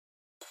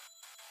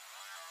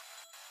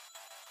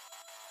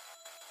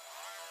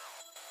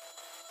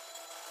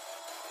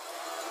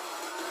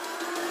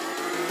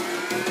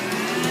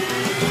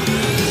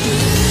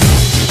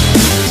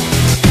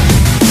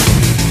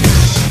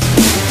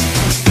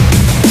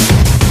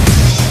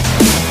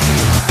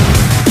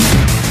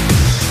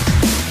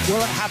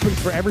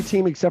For every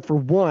team except for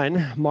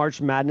one,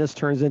 March Madness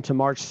turns into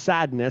March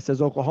Sadness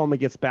as Oklahoma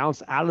gets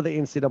bounced out of the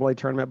NCAA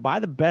tournament by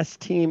the best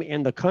team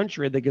in the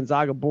country, the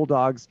Gonzaga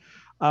Bulldogs.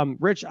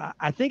 Rich,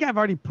 I think I've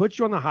already put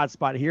you on the hot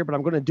spot here, but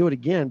I'm going to do it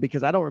again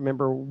because I don't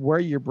remember where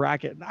your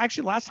bracket.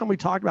 Actually, last time we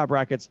talked about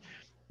brackets,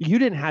 you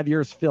didn't have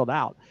yours filled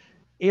out.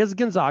 Is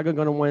Gonzaga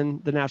going to win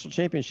the national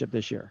championship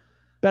this year?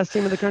 Best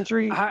team in the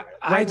country?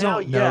 I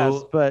don't know.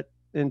 Yes, but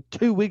in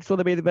 2 weeks, will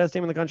they be the best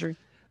team in the country?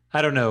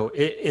 I don't know.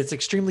 It's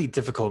extremely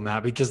difficult,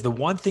 Matt, because the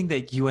one thing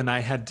that you and I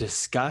had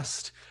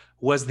discussed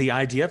was the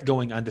idea of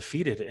going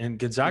undefeated. And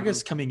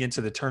Gonzaga's coming into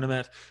the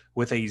tournament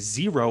with a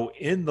 0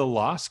 in the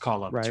loss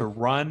column to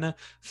run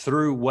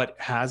through what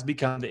has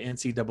become the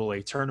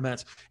NCAA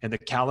tournament and the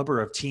caliber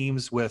of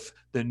teams with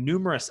the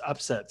numerous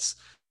upsets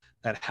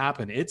that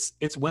happen. It's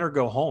win or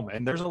go home.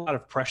 And there's a lot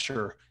of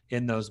pressure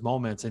in those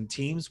moments. And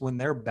teams, when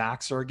their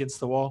backs are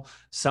against the wall,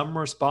 some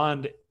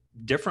respond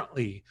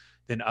differently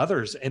than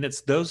others. And it's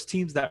those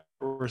teams that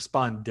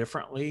respond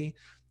differently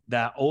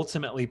that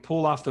ultimately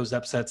pull off those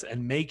upsets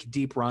and make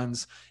deep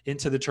runs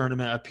into the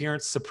tournament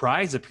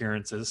surprise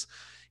appearances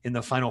in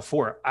the Final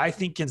Four. I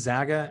think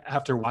Gonzaga,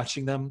 after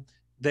watching them,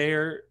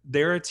 they're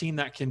a team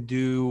that can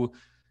do,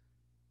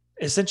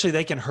 essentially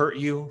they can hurt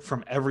you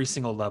from every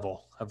single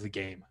level of the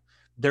game.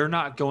 They're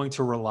not going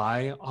to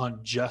rely on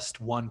just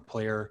one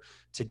player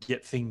to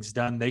get things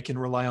done. They can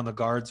rely on the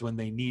guards when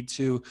they need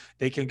to.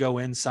 They can go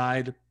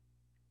inside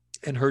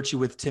and hurt you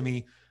with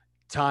Timmy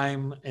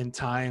time and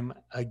time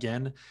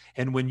again.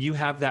 And when you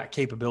have that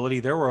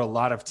capability, there were a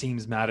lot of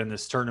teams, Matt, in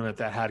this tournament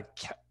that had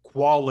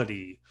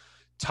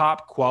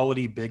top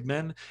quality big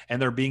men,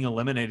 and they're being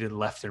eliminated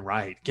left and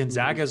right.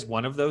 Gonzaga is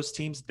one of those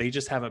teams. They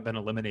just haven't been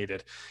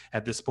eliminated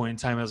at this point in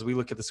time as we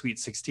look at the Sweet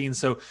 16.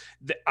 So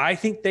I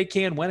think they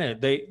can win it.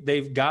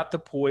 They've got the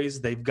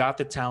poise, they've got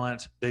the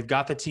talent, they've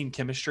got the team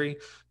chemistry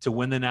to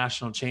win the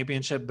national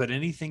championship, but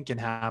anything can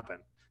happen.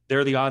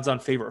 They're the odds-on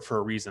favorite for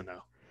a reason,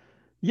 though.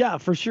 Yeah,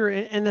 for sure.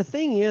 And the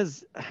thing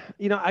is,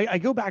 I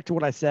go back to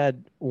what I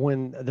said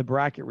when the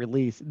bracket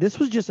released. This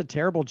was just a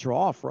terrible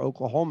draw for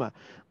Oklahoma.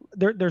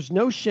 There's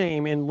no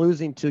shame in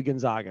losing to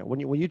Gonzaga.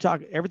 When you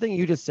talk everything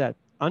you just said,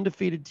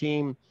 undefeated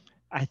team.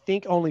 I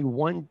think only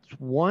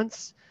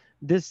once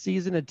this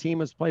season a team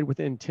has played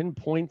within 10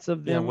 points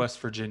of them. Yeah, West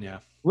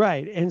Virginia.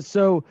 Right. And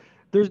so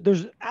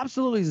there's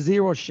absolutely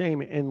zero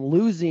shame in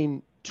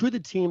losing to the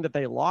team that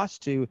they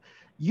lost to.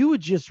 You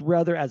would just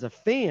rather, as a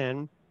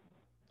fan,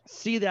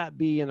 see that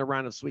be in the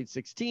round of Sweet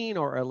 16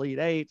 or Elite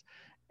 8.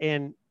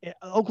 And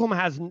Oklahoma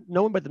has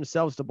no one but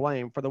themselves to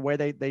blame for the way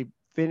they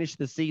finished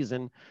the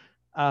season.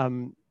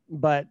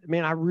 But,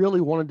 man, I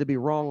really wanted to be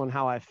wrong on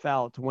how I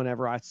felt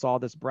whenever I saw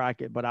this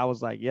bracket. But I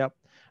was like, yep,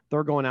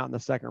 they're going out in the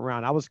second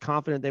round. I was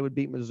confident they would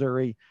beat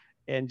Missouri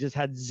and just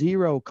had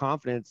zero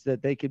confidence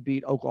that they could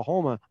beat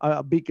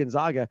beat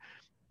Gonzaga.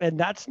 And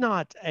that's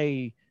not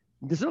a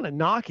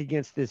knock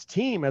against this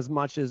team as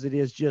much as it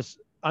is just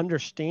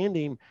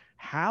understanding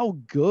how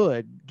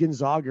good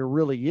Gonzaga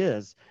really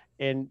is.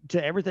 And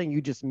to everything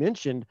you just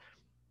mentioned,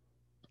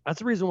 that's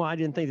the reason why I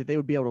didn't think that they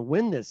would be able to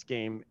win this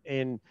game.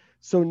 And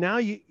so now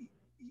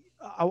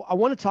I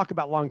want to talk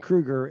about Lon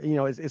Kruger.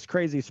 It's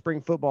crazy.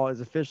 Spring football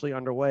is officially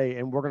underway,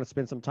 and we're going to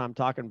spend some time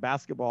talking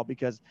basketball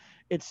because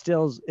it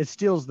steals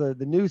the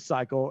news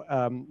cycle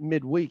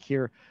midweek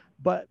here.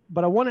 But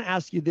I want to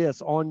ask you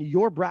this. On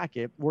your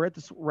bracket, we're at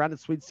the round of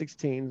Sweet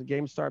 16. The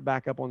games start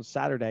back up on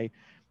Saturday.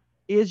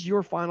 Is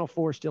your Final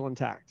Four still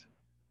intact?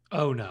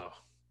 Oh, no,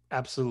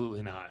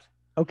 absolutely not.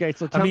 Okay.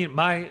 So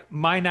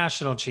my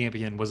national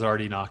champion was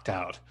already knocked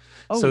out.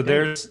 Oh, so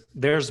dang.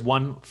 there's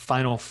one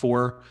Final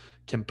Four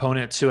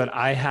component to it.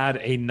 I had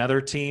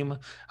another team,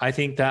 I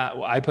think, that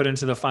I put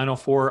into the Final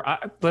Four.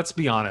 Let's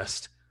be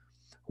honest.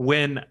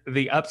 When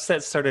the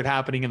upset started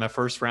happening in the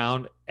first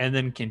round and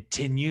then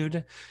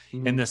continued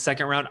in the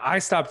second round, I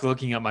stopped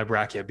looking at my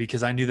bracket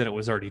because I knew that it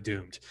was already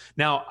doomed.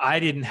 Now, I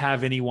didn't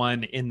have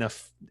anyone in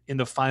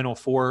the Final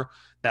Four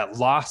that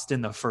lost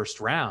in the first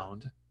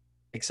round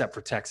except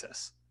for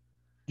Texas.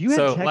 You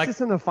had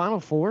Texas in the Final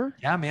Four?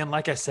 Yeah, man.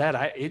 Like I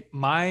said,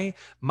 my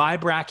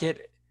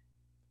bracket,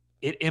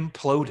 it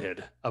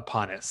imploded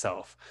upon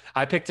itself.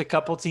 I picked a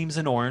couple teams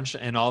in orange,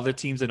 and all the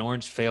teams in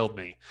orange failed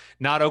me.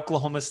 Not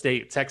Oklahoma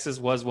State. Texas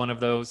was one of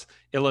those.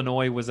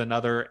 Illinois was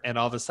another. And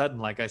all of a sudden,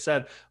 like I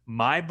said,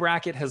 my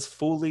bracket has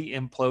fully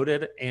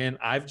imploded. And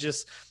I've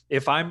just,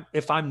 if I'm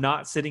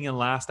not sitting in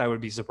last, I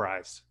would be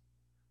surprised.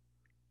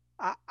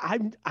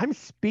 I'm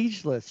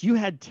speechless. You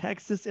had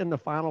Texas in the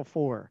Final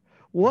Four.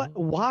 What?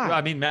 Why?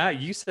 I mean, Matt,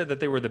 you said that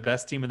they were the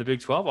best team in the Big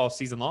 12 all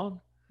season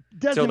long.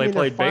 Doesn't mean they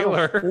played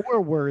Baylor.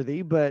 Four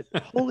worthy, but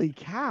holy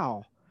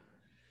cow!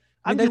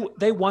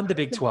 They won the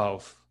Big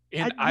 12,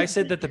 and I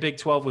said that the Big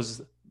 12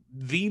 was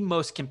the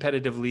most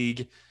competitive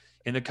league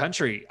in the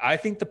country. I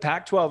think the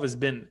Pac-12 has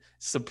been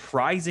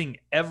surprising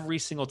every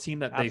single team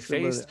that they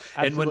faced.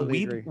 And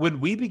when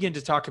we begin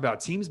to talk about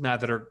teams,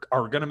 Matt, that are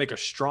going to make a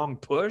strong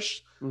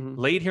push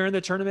late here in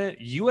the tournament,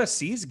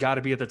 USC's got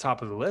to be at the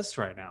top of the list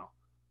right now.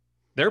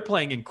 They're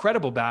playing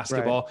incredible Right.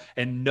 basketball,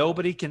 and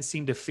nobody can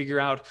seem to figure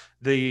out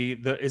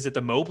is it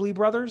the Mobley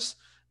brothers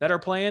that are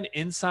playing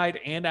inside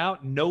and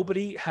out?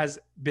 Nobody has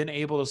been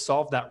able to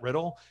solve that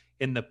riddle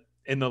in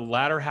the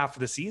latter half of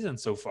the season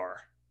so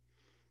far.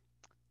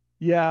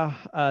 Yeah,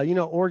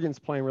 Oregon's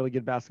playing really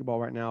good basketball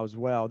right now as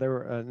well.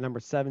 They're number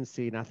 7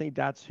 seed, and I think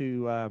that's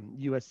who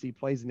USC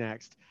plays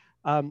next.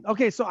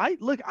 Okay, so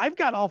I've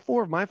got all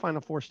 4 of my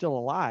Final Four still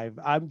alive.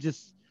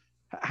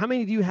 How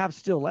many do you have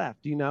still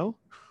left? Do you know?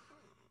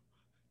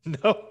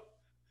 No.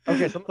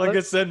 Okay, so Like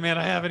I said, man,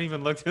 I haven't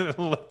even looked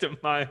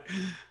at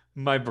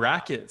my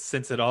bracket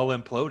since it all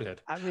imploded.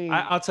 I mean,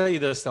 I'll tell you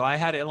this though, I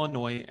had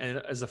Illinois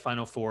as a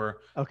Final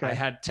Four. I okay,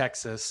 had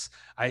Texas.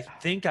 I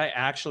think I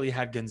actually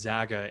had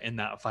Gonzaga in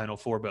that Final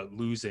Four, but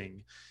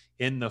losing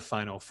in the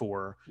Final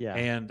Four. yeah,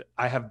 And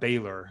I have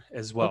Baylor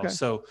as well. okay,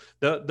 So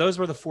those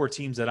were the 4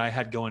 teams that I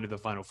had going to the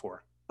Final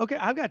Four. okay.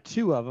 I've got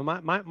 2 of them.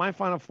 My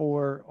Final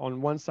Four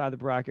on one side of the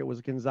bracket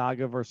was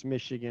Gonzaga versus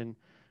Michigan,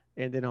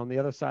 and then on the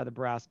other side of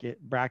the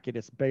bracket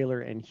it's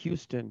Baylor and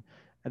Houston,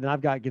 and then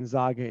I've got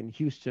Gonzaga and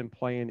Houston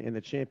playing in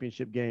the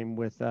championship game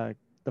with the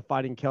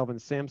Fighting Kelvin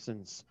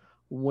Sampsons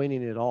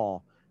winning it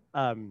all.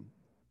 Um,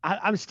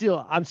 I'm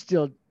still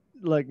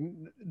like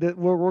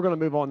we're gonna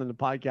move on in the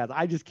podcast.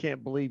 I just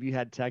can't believe you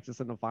had Texas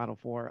in the Final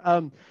Four.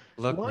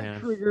 Look, Lon man,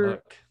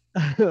 Kruger,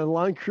 look.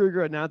 Lon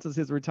Kruger announces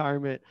his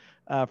retirement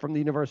from the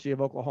University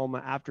of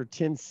Oklahoma after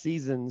 10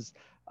 seasons.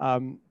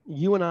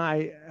 You and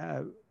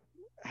I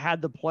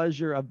had the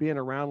pleasure of being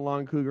around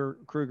Lon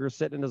Kruger,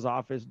 sitting in his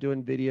office,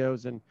 doing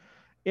videos and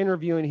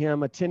interviewing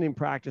him, attending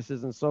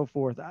practices, and so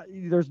forth.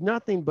 There's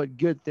nothing but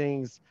good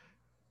things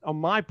on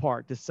my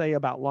part to say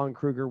about Lon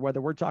Kruger, whether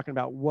we're talking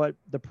about what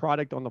the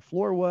product on the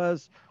floor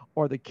was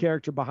or the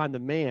character behind the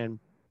man.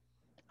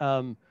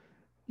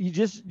 You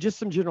just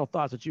some general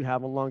thoughts that you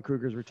have on Lon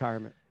Kruger's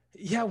retirement.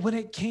 Yeah, when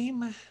it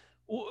came,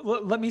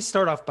 let me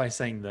start off by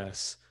saying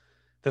this.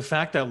 The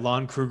fact that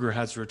Lon Kruger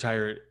has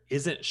retired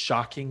isn't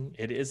shocking.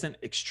 It isn't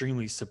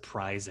extremely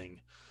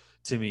surprising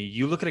to me.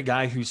 You look at a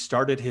guy who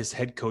started his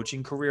head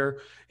coaching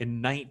career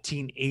in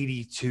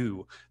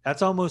 1982.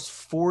 That's almost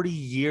 40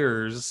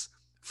 years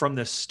from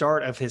the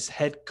start of his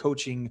head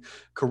coaching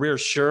career.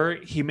 Sure,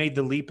 he made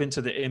the leap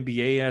into the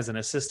NBA as an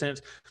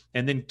assistant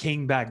and then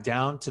came back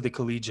down to the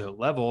collegiate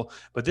level.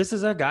 But this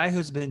is a guy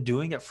who's been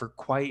doing it for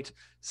quite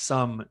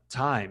some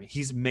time.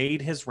 He's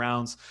made his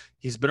rounds.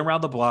 He's been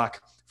around the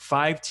block.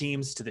 5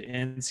 teams to the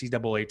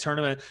NCAA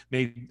tournament,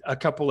 made a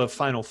couple of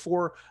Final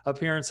Four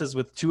appearances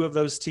with 2 of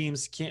those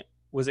teams.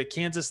 Was it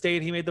Kansas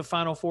State he made the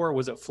Final Four, or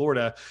was it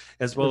Florida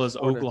as well as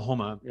Florida.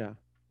 Oklahoma? Yeah.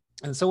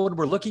 And so when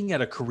we're looking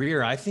at a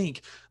career, I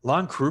think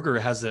Lon Kruger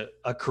has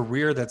a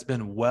career that's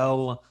been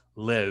well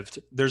lived.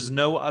 There's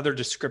no other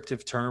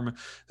descriptive term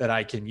that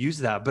I can use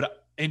that.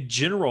 But in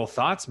general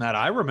thoughts, Matt,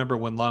 I remember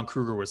when Lon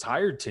Kruger was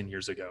hired 10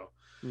 years ago.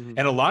 Mm-hmm.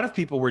 And a lot of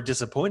people were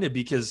disappointed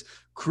because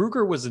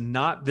Kruger was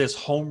not this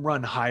home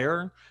run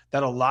hire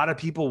that a lot of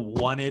people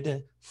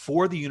wanted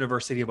for the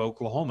University of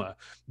Oklahoma.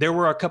 There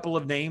were a couple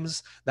of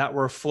names that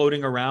were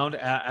floating around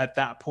at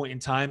that point in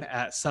time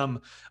at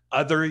some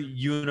other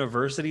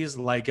universities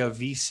like a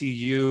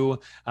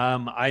VCU.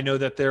 I know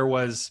that there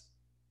was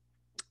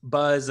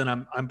Buzz, and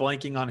I'm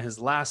blanking on his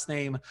last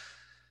name,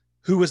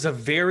 who was a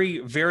very,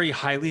 very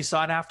highly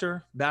sought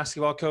after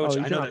basketball coach.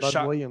 I know that Buzz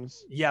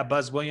Williams. Yeah,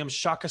 Buzz Williams.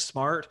 Shaka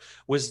Smart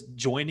was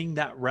joining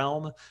that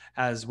realm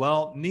as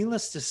well.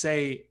 Needless to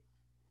say,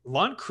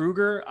 Lon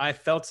Kruger, I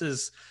felt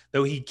as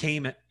though he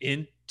came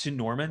to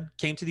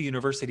the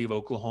University of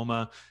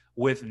Oklahoma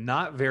with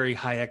not very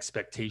high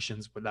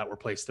expectations that were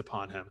placed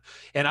upon him.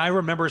 And I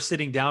remember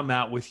sitting down,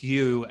 Matt, with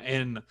you,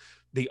 and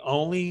the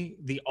only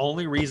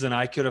reason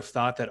I could have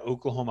thought that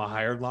Oklahoma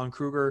hired Lon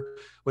Kruger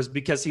was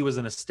because he was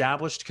an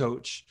established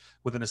coach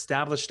with an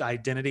established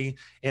identity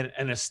and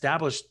an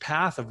established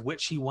path of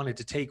which he wanted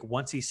to take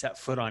once he set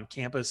foot on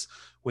campus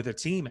with a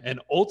team. And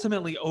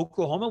ultimately,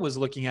 Oklahoma was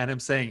looking at him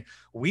saying,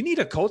 we need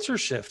a culture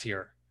shift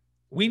here.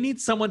 We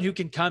need someone who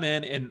can come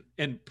in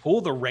and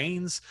pull the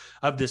reins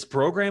of this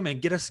program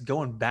and get us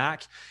going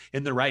back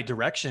in the right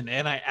direction.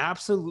 And I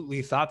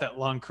absolutely thought that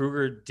Lon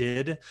Kruger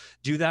did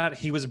do that.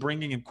 He was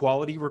bringing in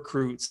quality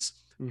recruits,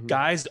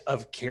 guys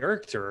of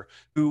character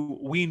who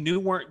we knew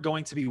weren't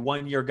going to be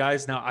one-year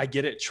guys. Now, I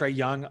get it. Trae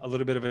Young, a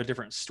little bit of a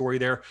different story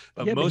there.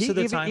 But yeah, most of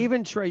the time,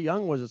 even Trae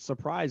Young was a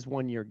surprise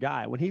one-year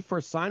guy. When he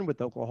first signed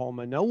with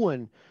Oklahoma, no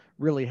one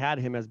really had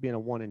him as being a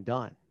one and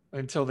done.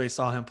 Until they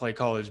saw him play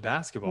college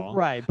basketball.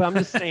 Right. But I'm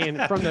just saying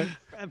from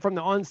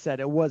the onset,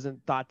 it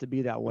wasn't thought to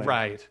be that way.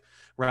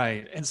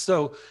 Right. And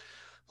so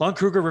Lon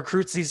Kruger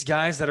recruits these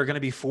guys that are going to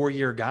be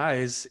 4-year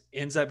guys,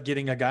 ends up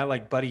getting a guy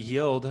like Buddy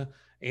Hield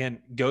and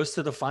goes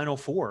to the Final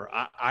Four.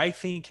 I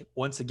think,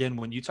 once again,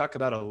 when you talk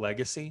about a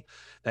legacy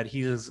that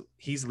he's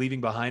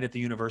leaving behind at the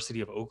University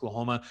of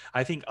Oklahoma,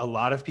 I think a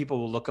lot of people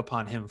will look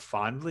upon him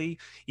fondly,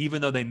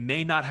 even though they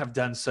may not have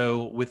done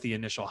so with the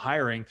initial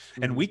hiring.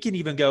 And we can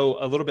even go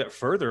a little bit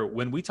further.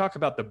 When we talk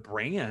about the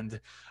brand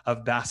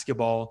of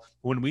basketball,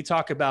 when we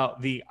talk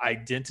about the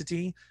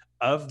identity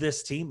of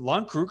this team,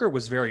 Lon Kruger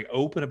was very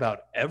open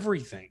about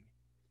everything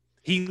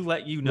He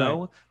let you Right.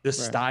 know the Right.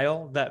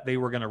 style that they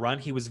were going to run.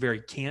 He was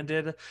very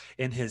candid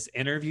in his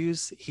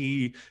interviews.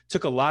 He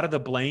took a lot of the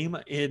blame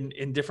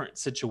in different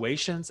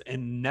situations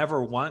and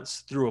never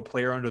once threw a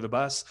player under the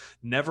bus,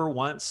 never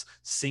once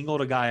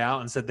singled a guy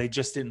out and said they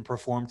just didn't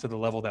perform to the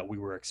level that we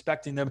were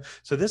expecting them.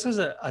 So this was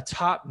a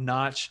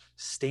top-notch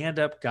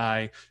stand-up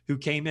guy who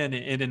came in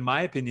and, in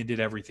my opinion, did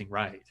everything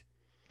right.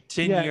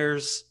 10 Yeah.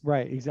 years,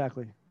 Right.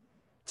 Exactly.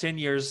 10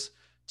 years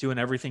doing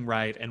everything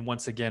right. And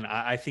once again,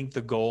 I think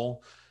the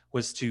goal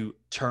was to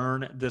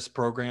turn this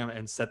program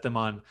and set them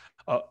on,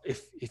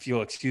 if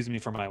you'll excuse me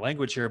for my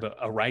language here, but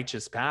a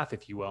righteous path,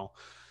 if you will.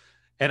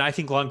 And I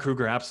think Lon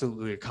Kruger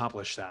absolutely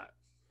accomplished that.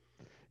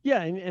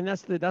 Yeah, and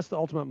that's the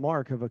ultimate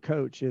mark of a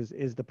coach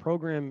is the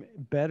program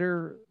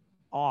better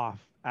off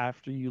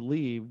after you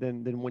leave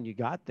than when you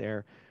got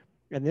there.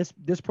 And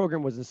this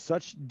program was in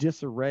such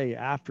disarray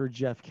after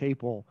Jeff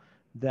Capel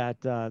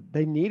that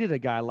they needed a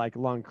guy like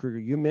Lon Kruger.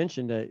 You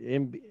mentioned it.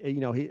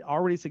 He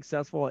already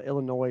successful at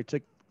Illinois,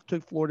 took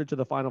Florida to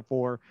the Final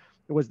Four.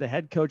 It was the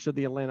head coach of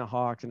the Atlanta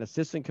Hawks, an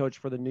assistant coach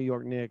for the New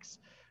York Knicks.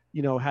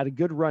 Had a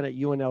good run at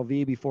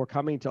UNLV before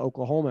coming to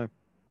Oklahoma.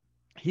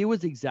 He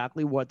was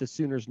exactly what the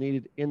Sooners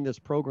needed in this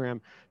program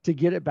to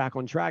get it back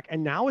on track.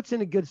 And now it's in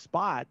a good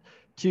spot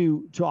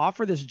to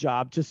offer this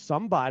job to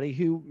somebody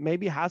who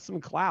maybe has some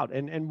clout.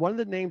 And one of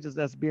the names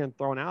that's being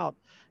thrown out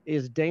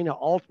is Dana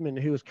Altman,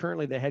 who is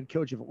currently the head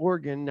coach of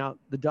Oregon. Now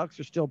the Ducks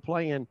are still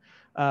playing.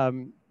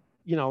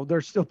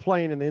 They're still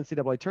playing in the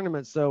NCAA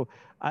tournament. So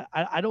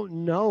I don't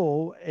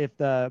know if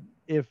they're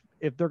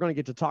going to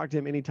get to talk to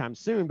him anytime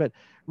soon. But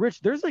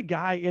Rich, there's a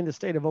guy in the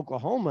state of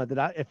Oklahoma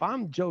that if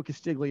I'm Joe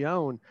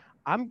Castiglione,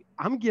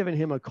 I'm giving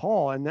him a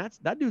call, and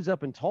that dude's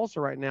up in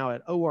Tulsa right now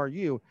at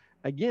ORU.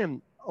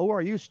 Again,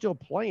 ORU still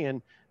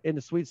playing in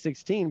the Sweet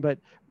 16, but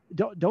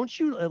don't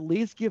you at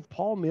least give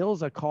Paul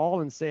Mills a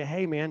call and say,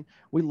 hey man,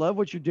 we love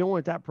what you're doing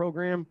with that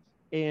program,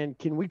 and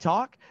can we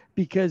talk?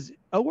 Because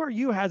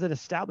ORU has an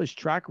established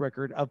track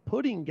record of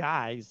putting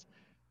guys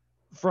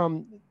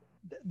from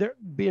they're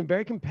being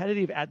very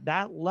competitive at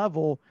that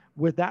level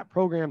with that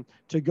program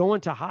to go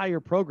into higher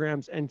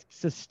programs and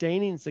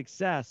sustaining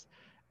success.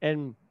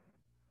 And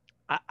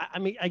I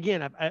mean,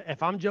 again,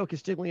 if I'm Joe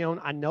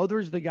Castiglione, I know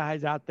there's the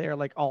guys out there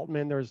like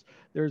Altman. There's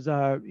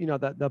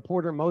the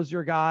Porter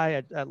Moser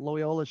guy at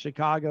Loyola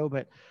Chicago.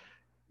 But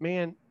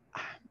man,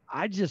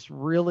 I just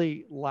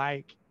really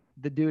like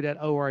the dude at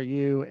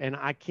ORU, and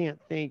I can't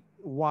think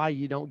why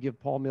you don't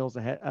give Paul Mills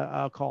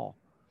a call.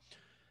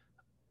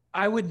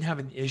 I wouldn't have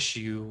an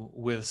issue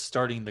with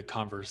starting the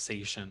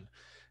conversation.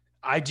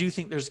 I do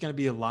think there's going to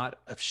be a lot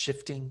of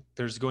shifting.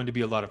 There's going to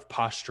be a lot of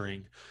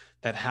posturing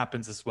that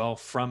happens as well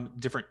from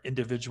different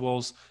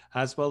individuals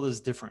as well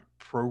as different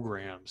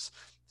programs.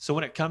 So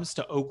when it comes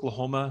to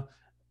Oklahoma,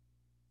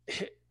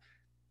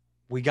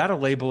 we got to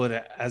label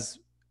it as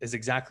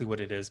exactly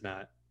what it is,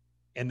 Matt.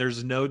 And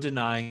there's no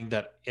denying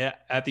that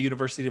at the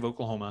University of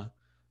Oklahoma,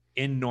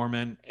 in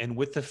Norman, and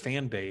with the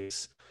fan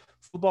base,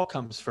 football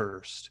comes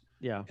first.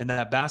 Yeah. And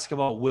that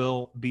basketball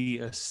will be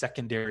a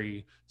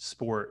secondary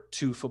sport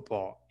to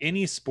football.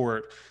 Any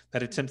sport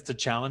that attempts to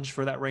challenge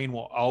for that reign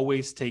will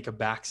always take a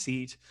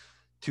backseat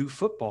to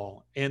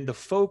football. And the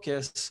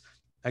focus,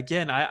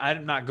 again,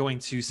 I'm not going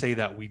to say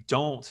that we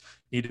don't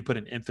need to put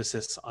an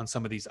emphasis on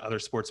some of these other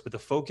sports, but the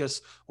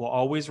focus will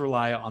always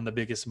rely on the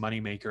biggest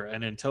moneymaker.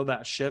 And until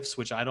that shifts,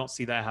 which I don't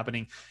see that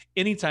happening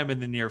anytime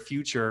in the near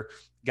future,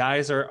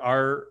 guys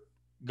are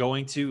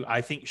going to,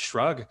 I think,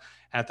 shrug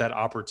at that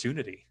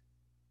opportunity.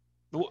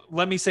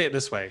 Let me say it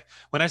this way.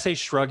 When I say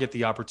shrug at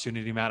the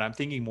opportunity, Matt, I'm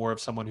thinking more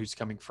of someone who's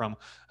coming from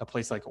a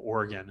place like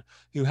Oregon,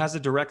 who has a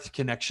direct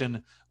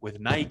connection with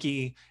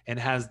Nike and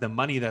has the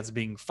money that's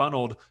being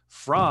funneled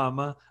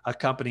from a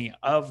company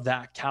of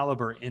that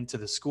caliber into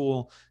the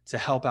school to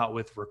help out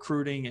with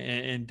recruiting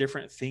and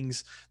different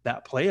things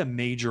that play a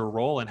major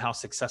role in how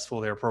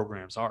successful their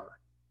programs are.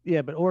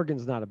 Yeah, but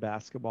Oregon's not a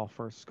basketball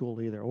first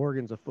school either.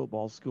 Oregon's a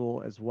football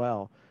school as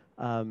well.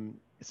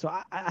 So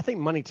I think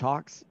money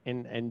talks,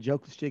 and Joe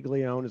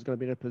Castiglione is going to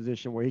be in a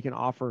position where he can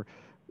offer,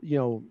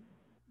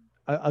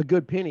 a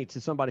good penny to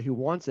somebody who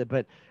wants it.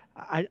 But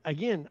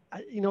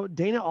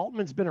Dana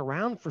Altman's been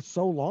around for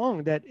so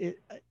long that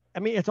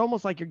it's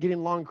almost like you're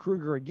getting Lon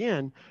Kruger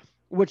again,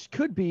 which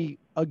could be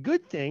a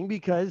good thing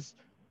because,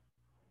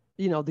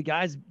 the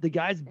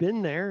guy's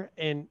been there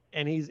and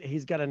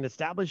he's got an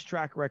established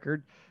track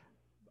record.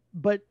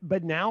 But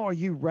now are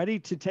you ready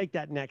to take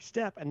that next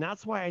step? And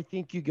that's why I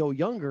think you go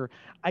younger.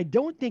 I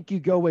don't think you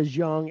go as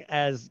young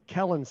as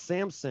Kellen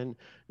Sampson,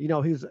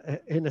 who's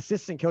an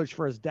assistant coach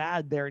for his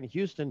dad there in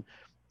Houston.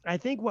 I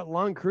think what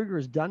Lon Kruger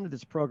has done to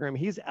this program,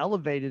 he's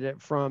elevated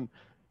it from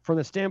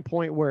the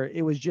standpoint where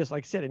it was just,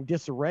 like I said, in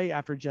disarray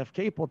after Jeff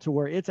Capel to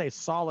where it's a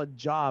solid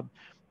job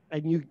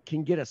and you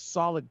can get a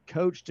solid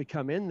coach to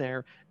come in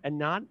there and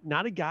not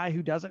a guy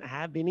who doesn't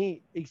have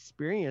any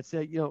experience.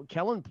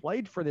 Kellen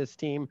played for this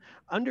team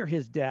under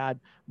his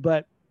dad,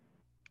 but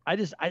I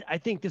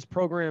think this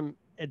program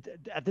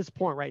at this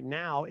point right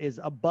now is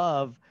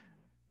above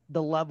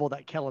the level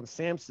that Kellen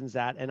Sampson's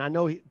at. And I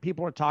know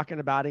people are talking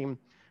about him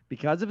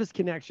because of his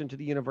connection to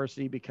the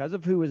university, because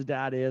of who his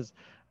dad is.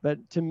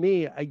 But to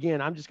me, again,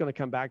 I'm just going to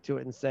come back to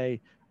it and say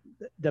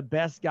the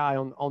best guy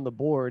on the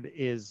board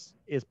is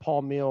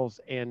Paul Mills.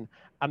 And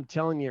I'm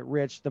telling you,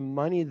 Rich, the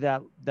money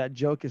that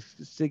Joe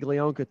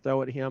Castiglione could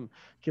throw at him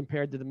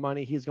compared to the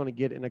money he's going to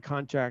get in a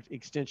contract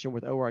extension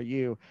with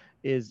ORU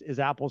is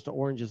apples to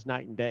oranges,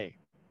 night and day.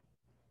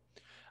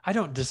 I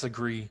don't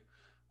disagree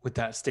with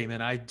that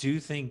statement. I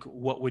do think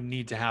what would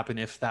need to happen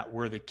if that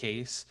were the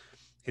case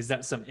is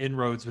that some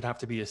inroads would have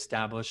to be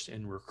established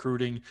in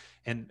recruiting,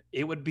 and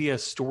it would be a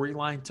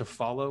storyline to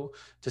follow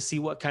to see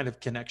what kind of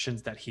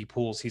connections that he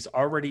pulls. He's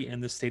already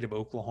in the state of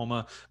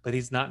Oklahoma, but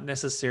he's not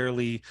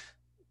necessarily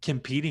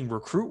competing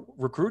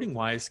recruiting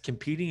wise,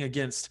 competing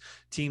against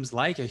teams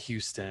like a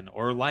Houston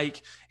or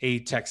like a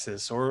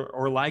Texas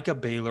or like a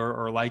Baylor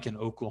or like an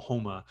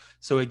Oklahoma.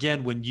 So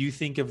again, when you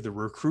think of the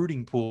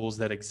recruiting pools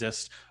that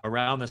exist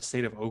around the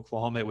state of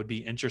Oklahoma, it would be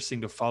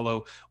interesting to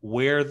follow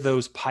where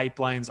those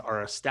pipelines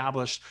are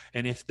established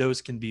and if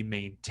those can be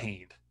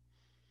maintained.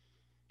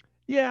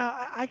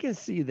 Yeah, I can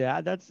see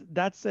that. That's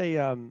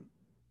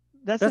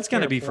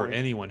going to be for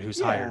anyone who's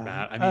hired,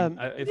 Matt. I mean,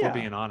 if we're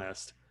being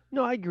honest.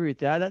 No, I agree with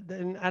that.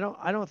 And I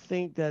don't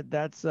think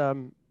that's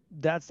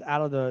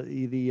out of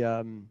the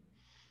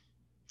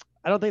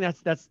I don't think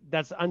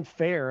that's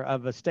unfair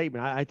of a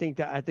statement. I think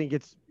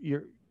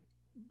you're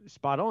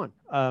spot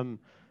on.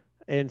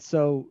 And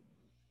so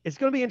it's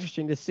going to be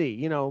interesting to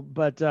see,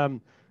 but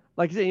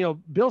like I said,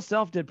 Bill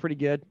Self did pretty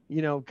good,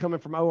 coming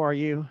from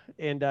ORU,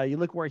 and you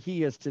look where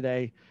he is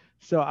today.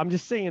 So I'm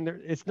just saying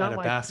it's not at a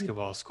like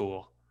basketball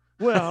school.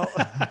 Well,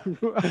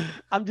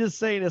 I'm just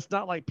saying it's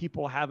not like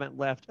people haven't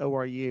left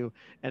ORU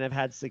and have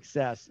had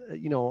success,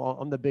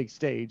 on the big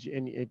stage.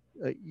 And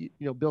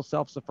Bill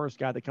Self's the first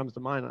guy that comes to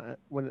mind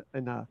when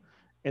in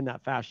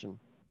that fashion.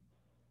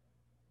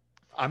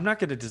 I'm not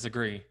going to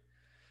disagree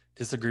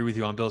with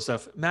you on Bill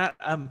Self, Matt.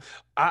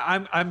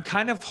 I'm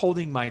kind of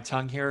holding my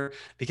tongue here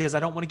because I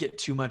don't want to get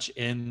too much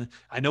in.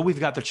 I know we've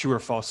got the true or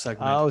false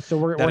segment. Oh, so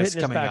we're hitting this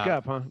back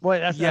up, huh? Well,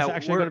 that's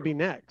actually going to be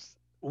next.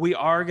 We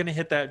are going to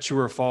hit that true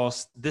or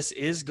false. This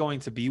is going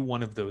to be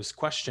one of those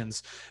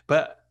questions.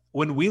 But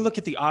when we look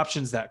at the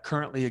options that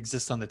currently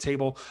exist on the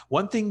table,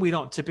 one thing we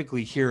don't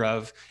typically hear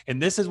of,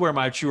 and this is where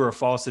my true or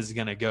false is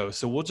going to go.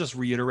 So we'll just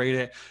reiterate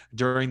it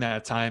during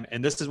that time.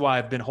 And this is why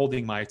I've been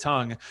holding my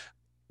tongue.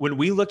 When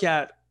we look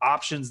at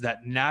options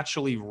that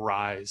naturally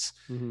rise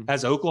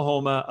as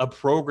Oklahoma, a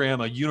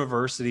program, a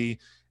university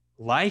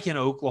like in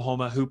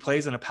Oklahoma, who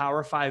plays in a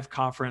Power 5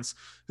 conference,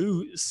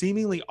 who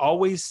seemingly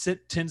always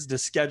tends to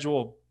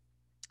schedule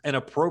an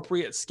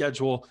appropriate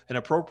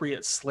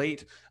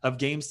slate of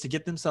games to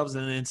get themselves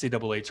in an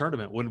NCAA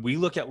tournament. When we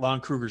look at Lon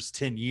Kruger's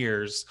 10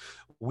 years,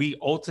 we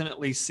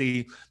ultimately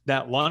see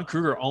that Lon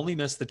Kruger only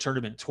missed the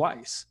tournament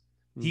twice.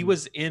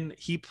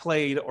 He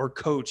played or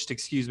coached,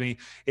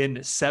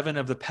 in 7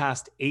 of the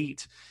past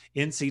 8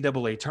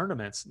 NCAA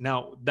tournaments.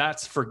 Now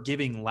that's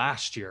forgiving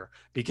last year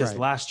because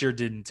last year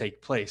didn't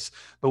take place.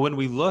 But when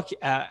we look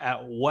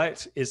at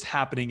what is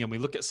happening and we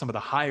look at some of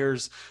the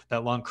hires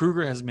that Lon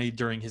Kruger has made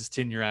during his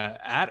tenure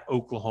at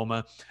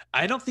Oklahoma,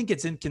 I don't think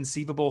it's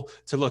inconceivable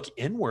to look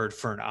inward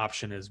for an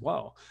option as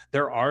well.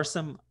 There are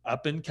some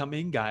up and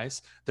coming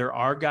guys. There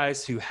are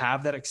guys who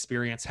have that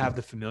experience, have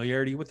the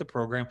familiarity with the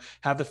program,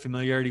 have the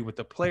familiarity with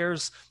the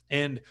players.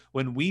 And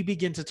when we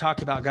begin to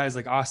talk about guys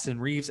like Austin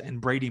Reeves and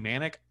Brady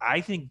Manek,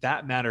 I think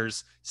that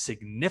matters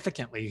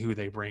significantly who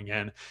they bring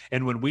in.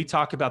 And when we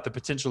talk about the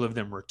potential of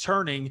them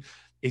returning,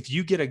 if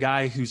you get a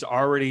guy who's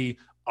already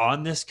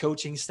on this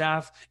coaching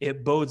staff,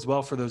 it bodes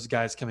well for those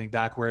guys coming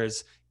back.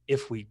 Whereas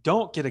if we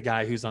don't get a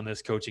guy who's on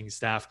this coaching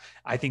staff,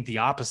 I think the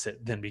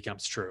opposite then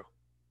becomes true.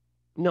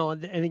 No,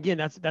 and again,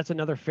 that's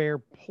another fair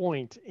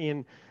point.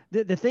 And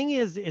the thing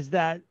is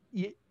that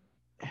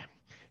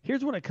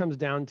here's what it comes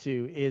down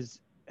to is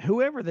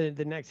whoever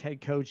the next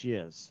head coach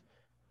is,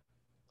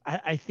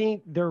 I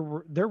think their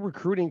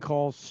recruiting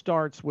call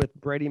starts with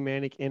Brady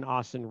Manek and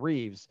Austin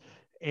Reeves.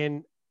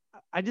 And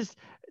I just,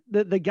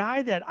 the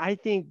guy that I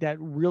think that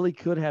really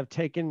could have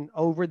taken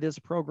over this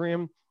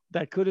program,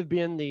 that could have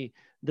been the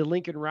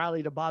Lincoln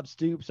Riley to Bob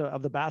Stoops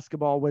of the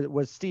basketball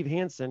was Steve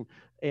Hansen,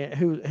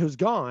 who's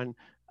gone.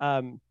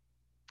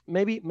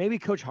 Maybe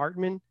Coach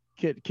Hartman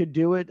could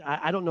do it.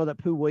 I don't know that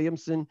Pooh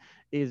Williamson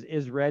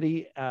is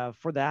ready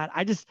for that.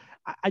 I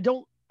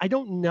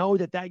don't know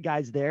that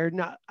guy's there.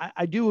 Now,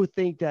 I do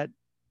think that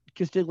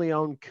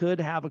Castiglione could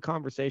have a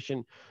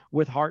conversation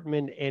with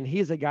Hartman, and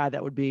he's a guy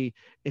that would be,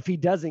 if he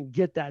doesn't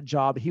get that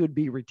job, he would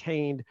be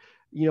retained,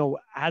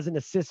 as an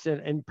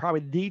assistant and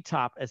probably the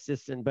top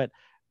assistant. But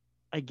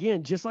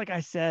again, just like I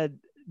said,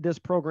 this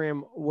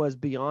program was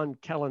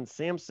beyond Kellen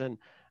Sampson.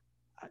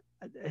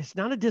 It's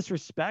not a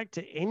disrespect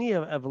to any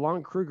of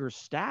Lon Kruger's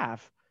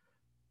staff.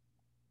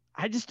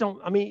 I just don't.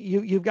 I mean,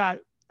 you've got.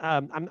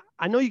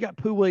 I know you got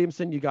Pooh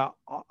Williamson, you got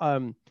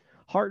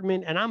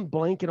Hartman, and I'm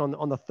blanking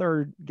on the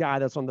third guy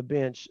that's on the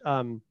bench.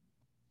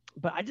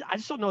 But I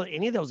just don't know that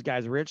any of those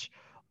guys, Rich,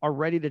 are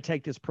ready to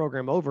take this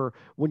program over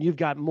when you've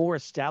got more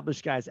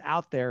established guys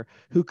out there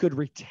who could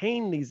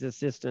retain these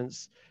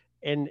assistants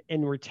and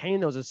retain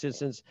those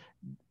assistants.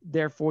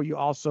 Therefore, you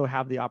also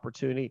have the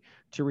opportunity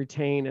to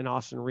retain an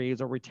Austin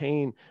Reeves or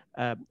retain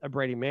a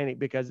Brady Manick,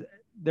 because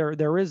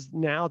there is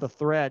now the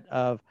threat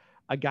of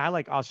a guy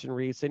like Austin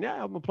Reeves saying, "Yeah,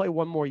 I'm gonna play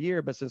one more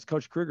year, but since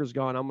Coach Kruger's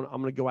gone, I'm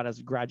gonna go out as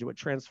a graduate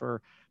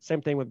transfer."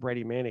 Same thing with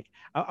Brady Manick.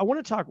 I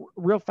want to talk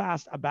real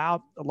fast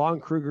about Lon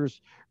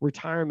Kruger's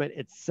retirement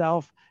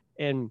itself,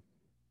 and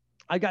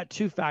I got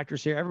two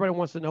factors here. Everybody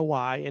wants to know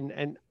why,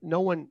 and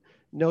no one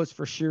knows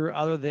for sure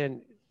other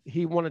than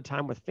he wanted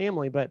time with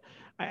family. But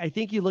I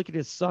think you look at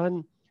his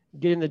son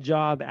getting the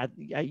job at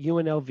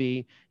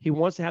UNLV. He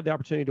wants to have the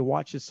opportunity to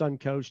watch his son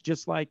coach,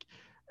 just like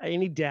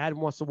any dad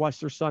wants to watch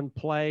their son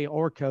play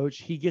or coach.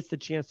 He gets the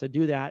chance to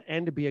do that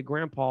and to be a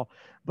grandpa.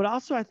 But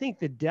also, I think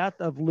the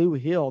death of Lou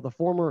Hill, the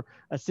former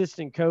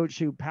assistant coach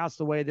who passed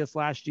away this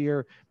last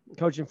year,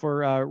 coaching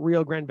for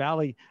Rio Grande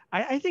Valley,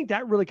 I think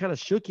that really kind of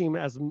shook him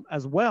as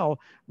well.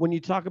 When you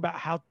talk about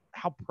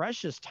how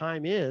precious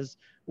time is,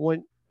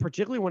 when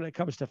particularly when it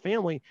comes to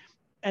family.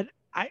 And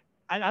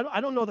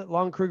I don't know that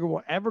Lon Kruger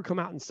will ever come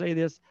out and say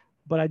this,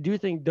 but I do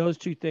think those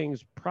two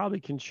things probably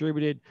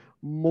contributed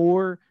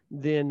more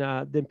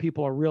than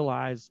people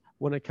realize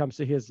when it comes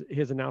to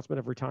his announcement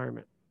of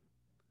retirement.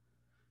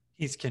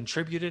 He's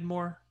contributed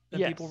more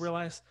than people Yes.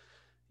 realize.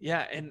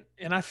 Yeah,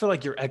 and I feel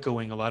like you're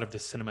echoing a lot of the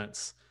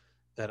sentiments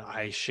that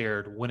I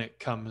shared when it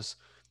comes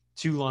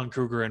to Lon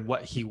Kruger and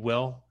what he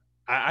will.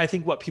 I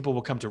think what people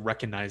will come to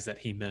recognize that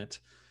he meant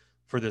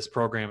for this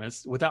program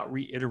is, without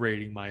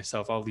reiterating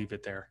myself, I'll leave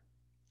it there.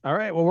 All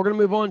right. Well, we're going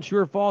to move on. True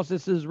or false?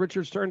 This is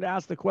Richard's turn to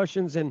ask the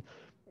questions, and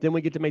then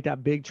we get to make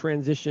that big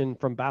transition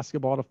from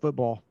basketball to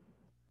football.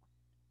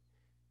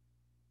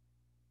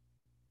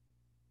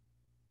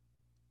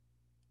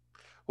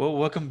 Well,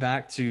 welcome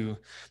back to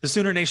the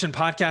Sooner Nation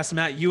podcast,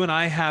 Matt. You and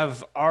I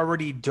have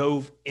already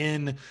dove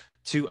in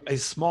to a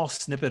small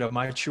snippet of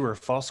my true or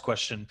false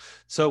question.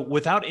 So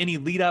without any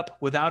lead up,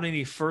 without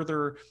any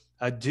further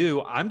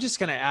ado, I'm just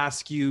going to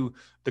ask you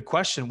the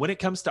question. When it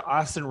comes to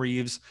Austin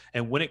Reeves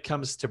and when it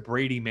comes to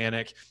Brady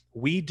Manick,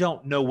 we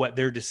don't know what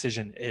their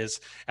decision is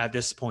at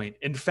this point.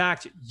 In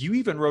fact, you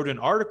even wrote an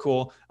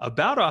article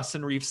about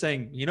Austin Reeves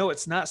saying,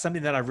 it's not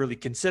something that I've really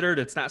considered.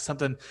 It's not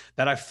something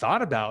that I've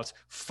thought about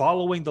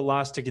following the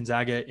loss to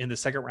Gonzaga in the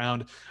second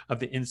round of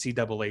the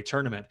NCAA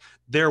tournament.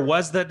 There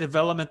was that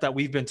development that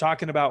we've been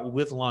talking about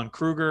with Lon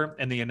Kruger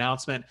and the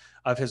announcement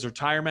of his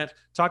retirement.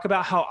 Talk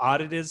about how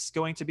odd it is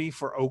going to be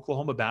for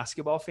Oklahoma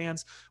basketball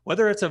fans,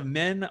 whether it's a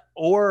men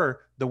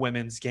or the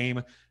women's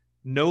game.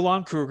 No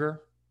Lon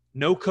Kruger,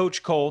 no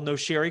Coach Cole, no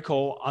Sherry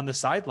Cole on the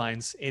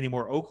sidelines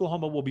anymore.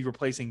 Oklahoma will be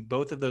replacing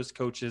both of those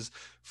coaches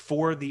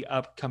for the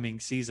upcoming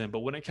season. But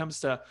when it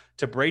comes to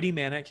Brady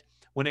Manick,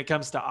 when it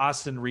comes to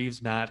Austin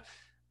Reeves, Matt,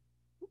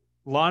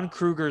 Lon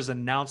Kruger's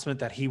announcement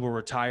that he will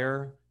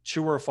retire,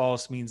 true or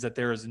false, means that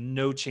there is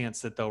no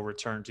chance that they'll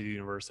return to the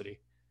university.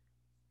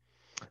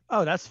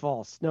 Oh, that's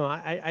false. No,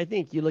 I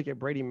think you look at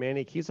Brady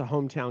Manick. He's a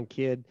hometown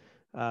kid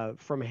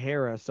from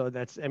Harrah. So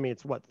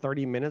it's what,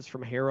 30 minutes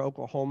from Harrah,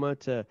 Oklahoma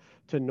to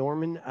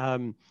Norman.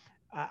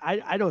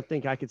 I don't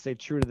think I could say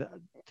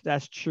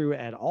that's true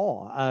at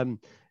all.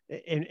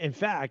 In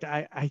fact,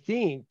 I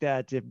think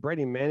that if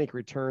Brady Manick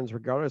returns,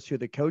 regardless who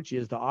the coach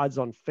is, the odds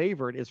on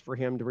favorite is for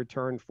him to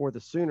return for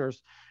the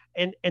Sooners.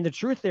 And the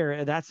truth there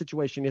in that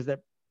situation is that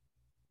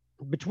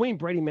between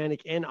Brady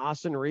Manick and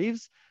Austin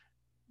Reeves,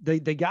 the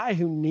guy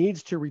who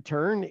needs to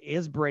return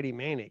is Brady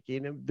Manick.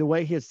 The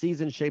way his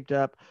season shaped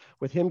up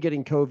with him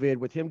getting COVID,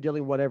 with him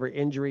dealing whatever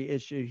injury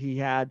issue he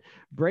had,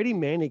 Brady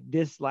Manick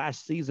this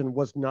last season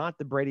was not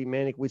the Brady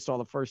Manick we saw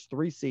the first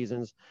 3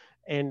 seasons.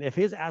 And if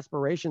his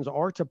aspirations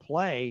are to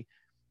play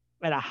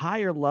at a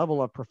higher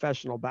level of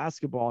professional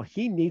basketball,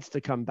 he needs to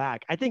come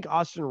back. I think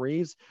Austin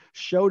Reeves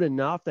showed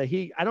enough that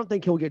I don't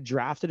think he'll get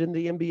drafted in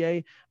the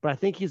NBA, but I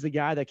think he's the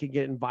guy that could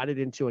get invited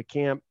into a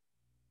camp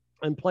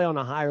and play on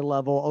a higher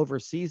level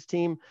overseas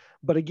team.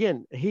 But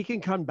again, he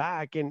can come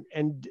back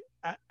and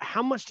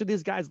how much do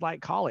these guys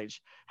like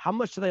college? How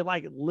much do they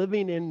like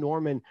living in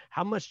Norman?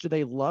 How much do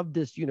they love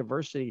this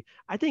university?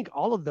 I think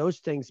all of those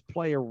things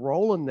play a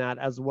role in that,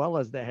 as well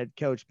as the head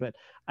coach. But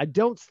I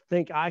don't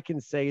think I can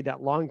say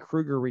that Lon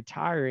Kruger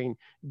retiring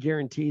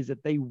guarantees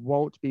that they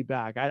won't be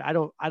back. I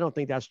don't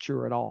think that's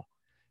true at all.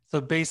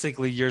 So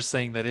basically you're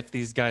saying that if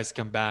these guys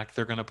come back,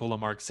 they're going to pull a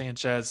Mark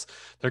Sanchez.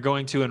 They're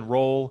going to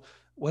enroll.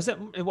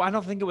 I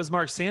don't think it was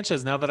Mark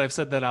Sanchez, now that I've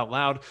said that out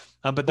loud,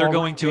 but they're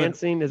going to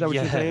dancing. Is that what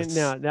you're saying?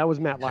 No, that was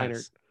Matt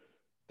Leinart.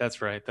 That's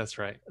right.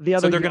 The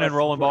other so they're going to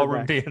enroll in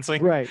ballroom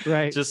dancing, right?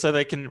 Just so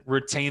they can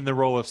retain the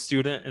role of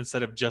student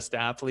instead of just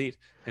athlete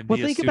and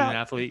be a student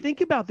athlete.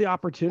 Think about the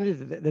opportunity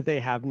that they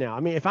have now. I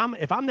mean, if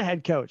I'm the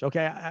head coach,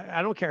 okay,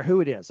 I don't care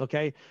who it is,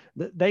 okay.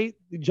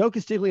 Joe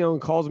Castiglione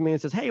calls me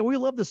and says, "Hey, we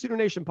love the Sooner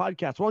Nation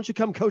podcast. Why don't you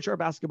come coach our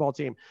basketball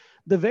team?"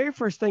 The very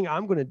first thing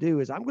I'm going to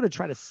do is I'm going to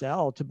try to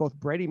sell to both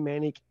Brady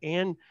Manick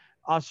and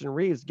Austin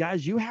Reeves.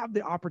 Guys, you have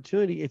the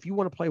opportunity. If you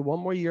want to play one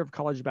more year of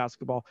college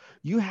basketball,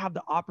 you have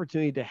the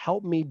opportunity to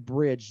help me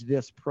bridge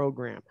this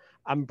program.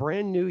 I'm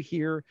brand new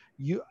here.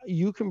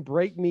 You can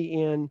break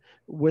me in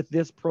with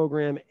this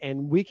program,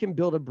 and we can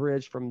build a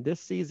bridge from this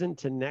season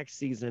to next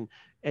season.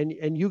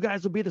 And you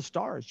guys will be the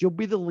stars. You'll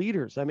be the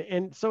leaders. I mean,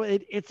 and so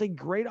it's a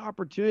great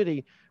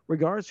opportunity,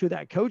 regardless who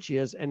that coach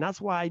is. And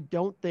that's why I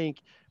don't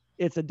think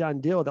it's a done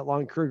deal that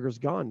Lon Kruger's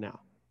gone now.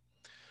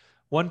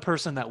 One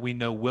person that we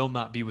know will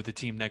not be with the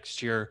team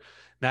next year,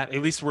 that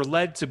at least we're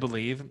led to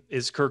believe,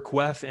 is Kirk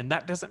Kueth. And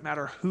that doesn't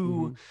matter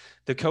who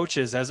the coach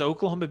is. As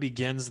Oklahoma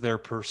begins their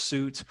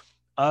pursuit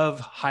of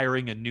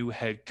hiring a new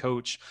head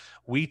coach,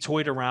 we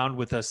toyed around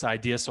with this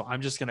idea. So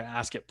I'm just going to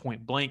ask it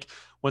point blank.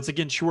 Once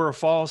again, true or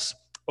false,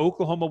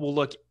 Oklahoma will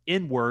look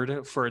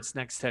inward for its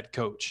next head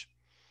coach.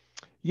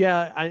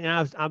 Yeah,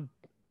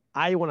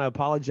 I want to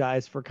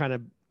apologize for kind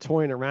of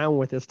toying around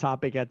with this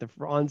topic at the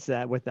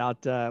onset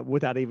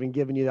without even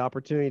giving you the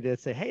opportunity to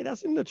say, hey,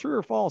 that's in the true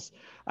or false.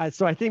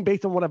 So I think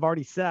based on what I've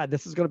already said,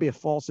 this is going to be a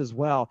false as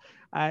well.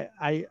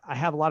 I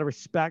have a lot of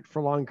respect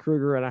for Lon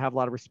Kruger, and I have a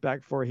lot of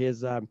respect for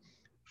his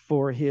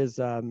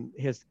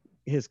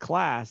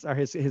class, or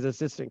his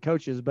assistant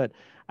coaches. But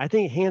I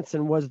think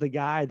Hansen was the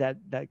guy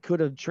that could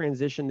have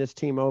transitioned this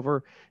team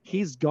over.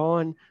 He's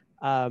gone.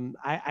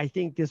 I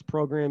think this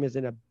program is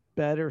in a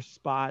better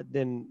spot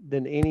than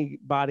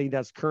anybody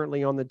that's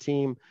currently on the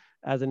team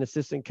as an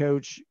assistant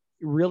coach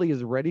really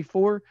is ready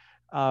for.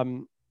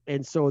 And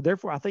so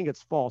therefore I think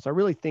it's false. I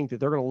really think that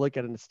they're going to look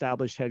at an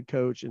established head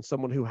coach and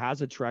someone who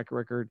has a track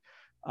record,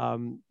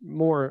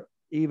 more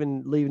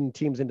even leading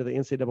teams into the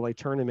NCAA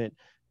tournament.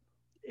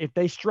 If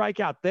they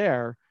strike out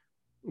there,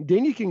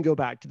 then you can go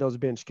back to those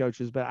bench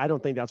coaches, but I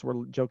don't think that's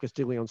where Joe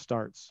Castiglione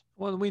starts.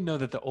 Well, we know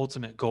that the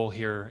ultimate goal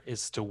here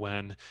is to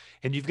win,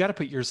 and you've got to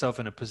put yourself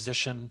in a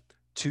position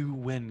to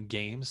win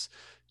games,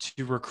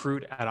 to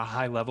recruit at a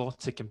high level,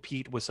 to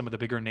compete with some of the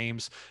bigger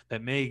names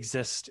that may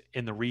exist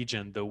in the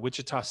region, the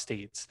Wichita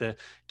States, the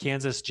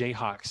Kansas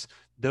Jayhawks.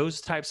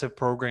 Those types of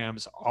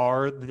programs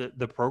are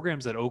the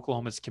programs that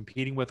Oklahoma is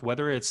competing with,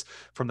 whether it's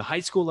from the high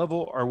school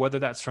level or whether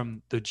that's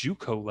from the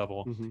JUCO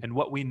level. And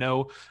what we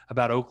know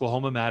about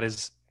Oklahoma, Matt,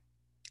 is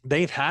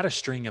they've had a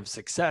string of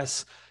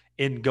success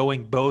in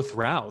going both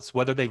routes,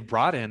 whether they've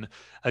brought in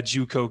a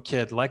JUCO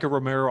kid like a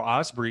Romero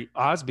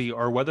Osby,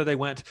 or whether they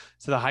went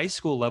to the high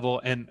school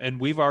level.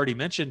 And we've already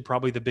mentioned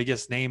probably the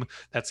biggest name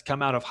that's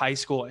come out of high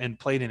school and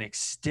played an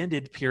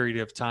extended period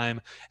of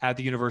time at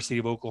the University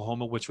of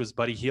Oklahoma, which was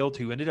Buddy Hield,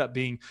 who ended up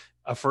being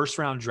a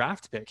first-round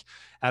draft pick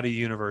out of the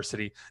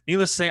university.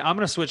 Needless to say, I'm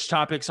going to switch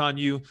topics on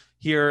you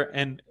here,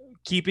 and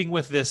keeping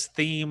with this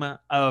theme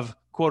of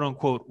quote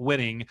unquote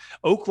winning,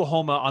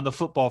 Oklahoma on the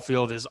football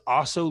field is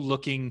also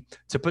looking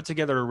to put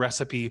together a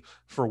recipe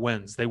for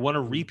wins. They want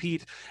to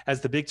repeat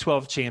as the Big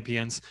 12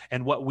 champions.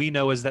 And what we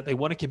know is that they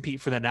want to compete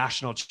for the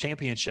national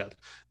championship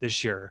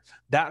this year.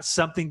 That's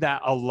something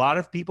that a lot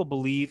of people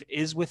believe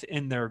is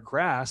within their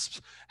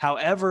grasp.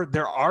 However,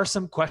 there are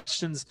some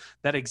questions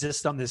that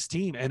exist on this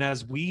team. And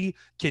as we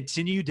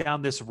continue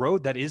down this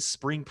road that is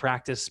spring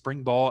practice,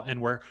 spring ball, and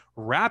we're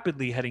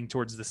rapidly heading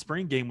towards the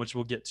spring game, which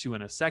we'll get to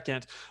in a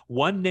second,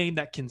 one name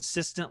that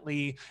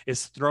consistently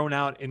is thrown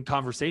out in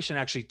conversation,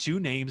 actually two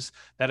names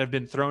that have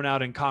been thrown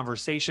out in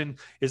conversation,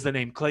 is the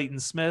name Clayton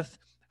Smith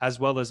as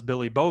well as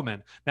Billy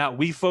Bowman. Now,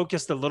 we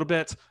focused a little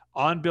bit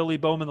on Billy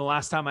Bowman the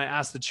last time I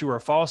asked the true or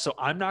false, so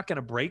I'm not going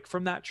to break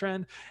from that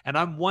trend. And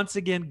I'm once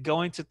again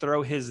going to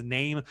throw his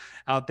name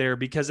out there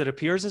because it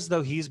appears as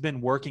though he's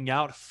been working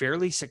out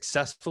fairly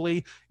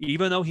successfully,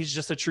 even though he's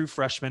just a true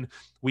freshman.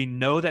 We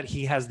know that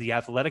he has the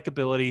athletic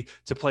ability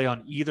to play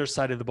on either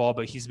side of the ball,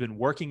 but he's been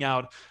working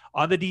out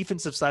on the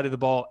defensive side of the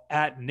ball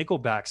at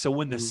nickelback. So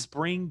when the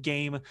spring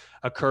game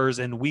occurs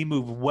and we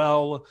move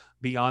well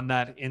beyond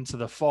that into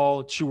the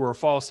fall, true or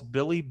false,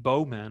 Billy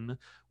Bowman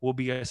will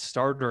be a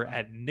starter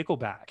at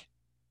nickelback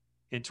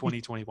in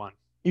 2021.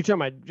 You're talking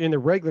about in the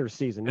regular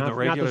season, not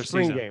the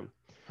spring game.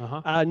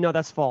 No,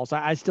 that's false.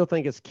 I still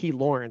think it's Key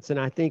Lawrence. And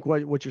I think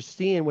what you're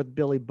seeing with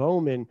Billy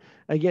Bowman,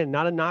 again,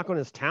 not a knock on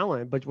his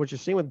talent, but what you're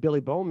seeing with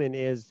Billy Bowman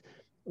is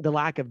the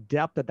lack of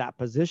depth at that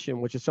position,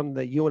 which is something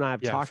that you and I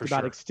have talked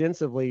about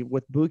extensively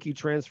with Buki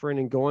transferring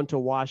and going to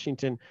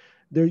Washington.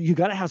 There, you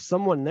got to have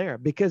someone there,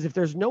 because if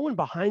there's no one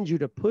behind you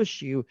to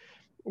push you,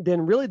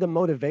 then really the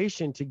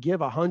motivation to give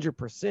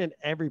 100%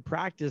 every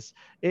practice,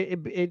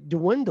 it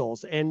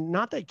dwindles. And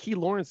not that Key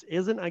Lawrence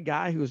isn't a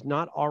guy who's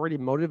not already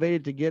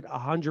motivated to get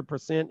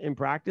 100% in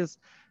practice,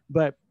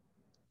 but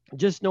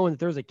just knowing that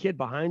there's a kid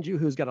behind you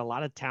who's got a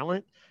lot of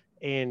talent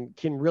and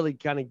can really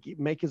kind of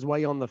make his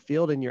way on the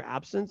field in your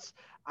absence,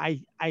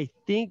 I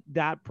think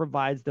that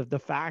provides the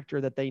factor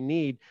that they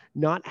need,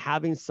 not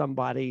having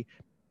somebody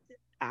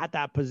at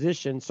that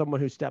position, someone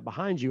who stepped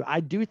behind you. I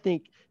do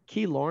think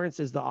Key Lawrence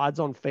is the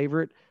odds-on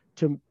favorite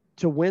to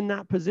win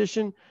that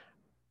position.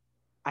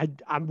 I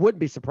wouldn't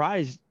be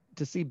surprised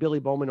to see Billy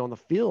Bowman on the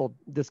field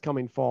this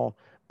coming fall,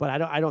 but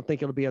I don't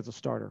think it'll be as a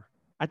starter.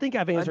 I think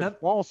I've answered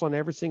false on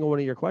every single one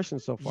of your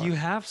questions so far. You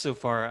have so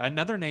far.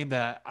 Another name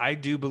that I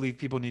do believe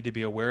people need to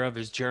be aware of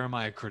is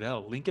Jeremiah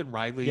Cradell. Lincoln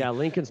Riley. Yeah,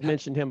 Lincoln's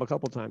mentioned him a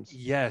couple times.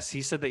 Yes,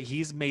 he said that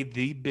he's made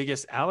the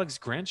biggest. Alex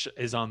Grinch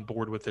is on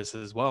board with this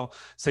as well,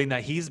 saying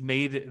that he's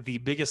made the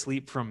biggest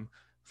leap from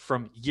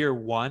year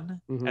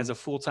one as a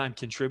full-time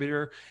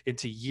contributor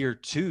into year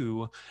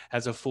two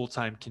as a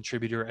full-time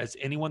contributor as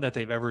anyone that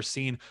they've ever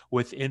seen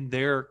within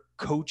their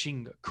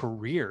coaching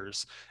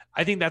careers.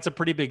 I think that's a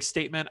pretty big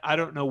statement. I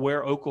don't know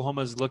where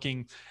Oklahoma is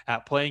looking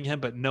at playing him,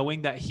 but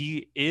knowing that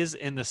he is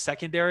in the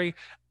secondary,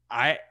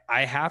 I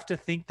have to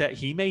think that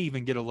he may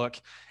even get a look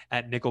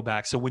at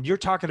nickelback. So when you're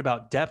talking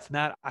about depth,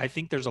 Matt, I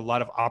think there's a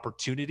lot of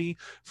opportunity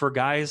for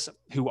guys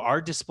who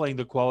are displaying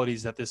the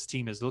qualities that this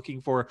team is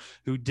looking for,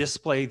 who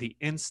display the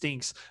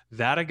instincts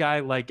that a guy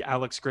like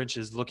Alex Grinch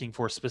is looking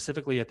for,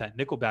 specifically at that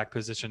nickelback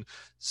position.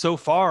 So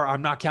far,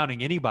 I'm not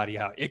counting anybody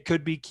out. It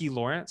could be Key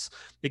Lawrence.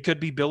 It could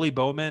be Billy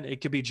Bowman.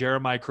 It could be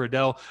Jeremiah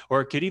Cradell,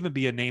 or it could even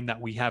be a name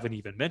that we haven't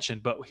even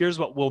mentioned. But here's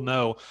what we'll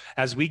know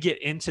as we get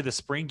into the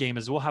spring game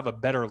is we'll have a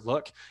better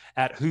look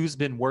at who's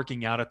been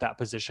working out at that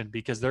position,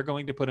 because they're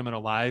going to put him in a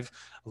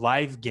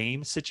live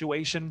game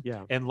situation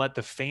and let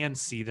the fans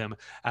see them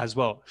as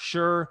well.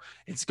 Sure,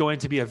 it's going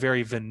to be a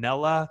very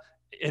vanilla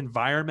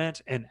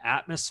environment and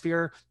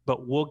atmosphere,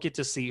 but we'll get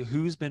to see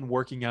who's been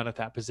working out at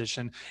that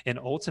position, and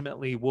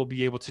ultimately we'll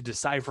be able to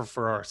decipher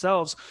for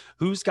ourselves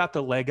who's got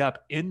the leg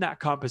up in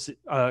that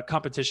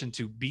competition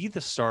to be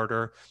the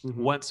starter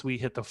once we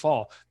hit the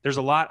fall. There's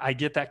a lot, I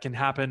get, that can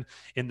happen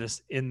in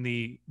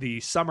the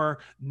summer.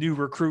 New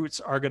recruits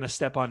are going to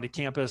step onto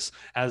campus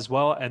as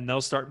well, and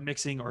they'll start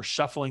mixing or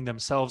shuffling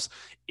themselves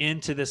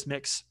into this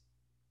mix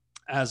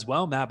as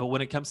well, Matt. But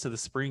when it comes to the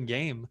spring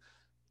game,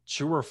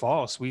 true or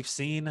false, we've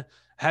seen.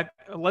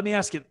 Let me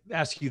ask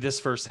you this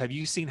first. Have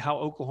you seen how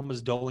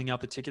Oklahoma's doling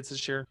out the tickets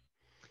this year?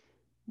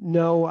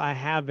 No, I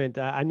haven't.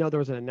 I know there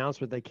was an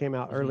announcement that came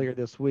out earlier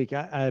this week,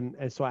 and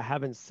so I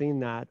haven't seen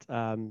that.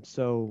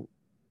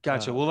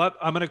 Gotcha. Well,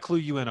 I'm going to clue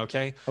you in,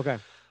 okay? Okay.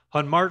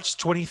 On March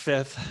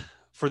 25th,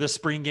 for the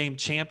spring game,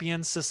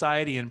 Champions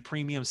Society and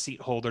premium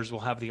seat holders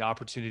will have the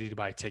opportunity to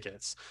buy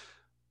tickets.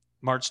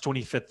 March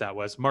 25th, that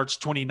was. March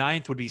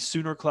 29th would be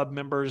Sooner Club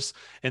members.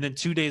 And then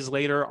 2 days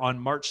later, on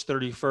March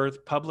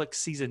 31st, public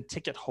season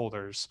ticket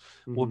holders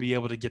will be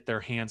able to get their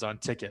hands on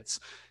tickets.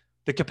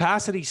 The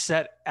capacity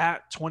set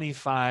at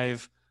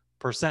 25%,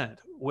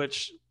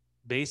 which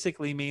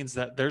basically means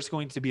that there's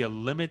going to be a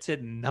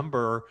limited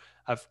number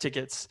of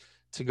tickets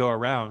to go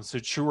around. So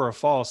true or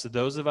false,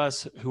 those of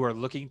us who are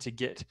looking to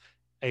get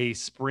a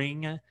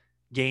spring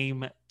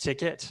game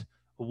ticket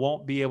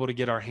won't be able to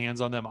get our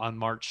hands on them on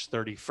March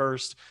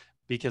 31st,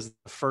 because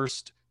the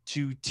first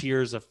two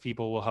tiers of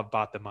people will have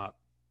bought them up.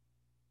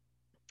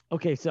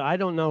 Okay, so I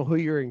don't know who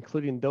you're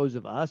including, those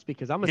of us,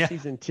 because I'm a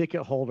season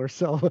ticket holder.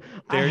 So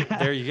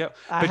there you go.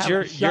 But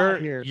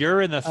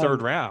you're in the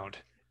third round.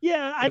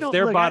 Yeah, if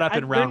they're bought up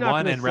in round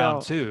one and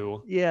round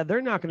two. Yeah,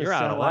 they're not going to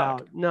sell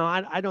out. No,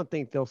 I don't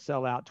think they'll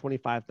sell out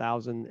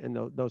 25,000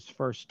 in those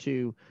first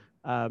two.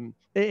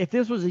 If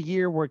this was a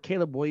year where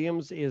Caleb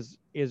Williams is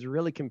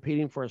really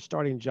competing for a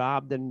starting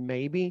job, then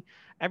maybe.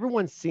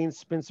 Everyone's seen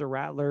Spencer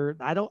Rattler.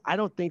 I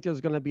don't think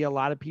there's going to be a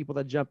lot of people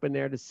that jump in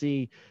there to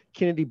see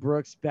Kennedy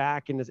Brooks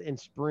back in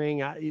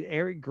spring.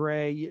 Eric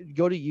Gray,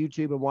 go to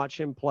YouTube and watch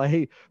him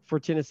play for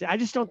Tennessee. I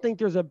just don't think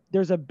there's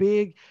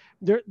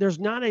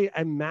not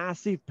a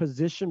massive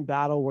position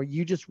battle where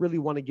you just really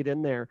want to get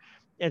in there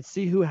and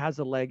see who has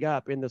a leg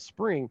up in the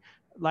spring.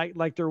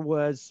 Like there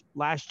was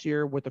last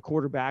year with the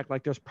quarterback,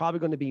 like there's probably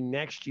going to be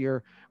next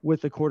year with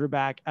the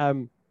quarterback.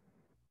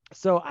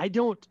 So I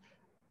don't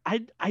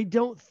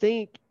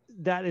think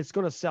that it's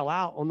going to sell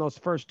out on those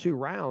first two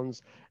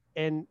rounds.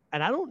 And I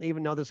don't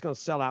even know that's going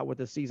to sell out with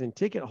the season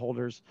ticket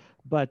holders,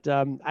 but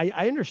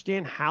I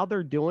understand how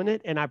they're doing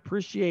it. And I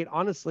appreciate,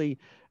 honestly,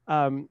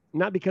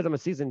 not because I'm a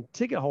season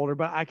ticket holder,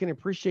 but I can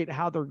appreciate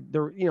how they're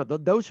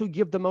those who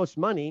give the most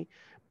money,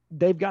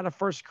 they've got a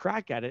first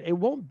crack at it. It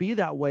won't be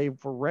that way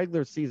for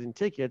regular season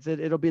tickets.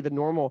 It'll be the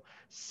normal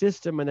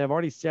system. And they've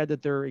already said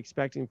that they're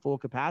expecting full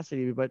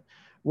capacity, but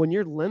when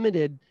you're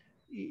limited,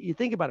 you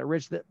think about it,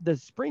 Rich, the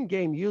spring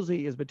game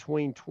usually is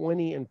between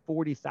 20 and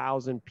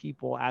 40,000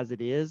 people as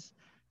it is.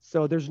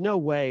 So there's no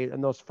way in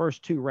those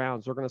first two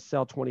rounds, they're going to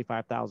sell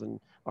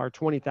 25,000 or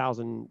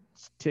 20,000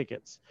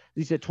 tickets.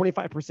 You said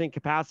 25%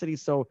 capacity.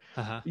 So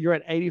you're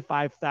at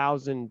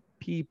 85,000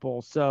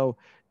 people. So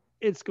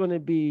it's going to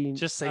be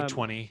just say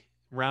 20,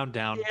 round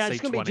down. Yeah, it's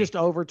going to be just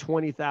over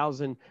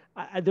 20,000.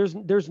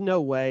 There's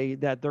no way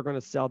that they're going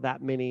to sell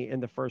that many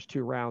in the first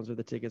two rounds of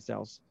the ticket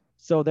sales.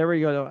 So there we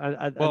go.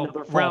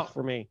 Another false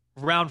for me.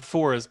 Round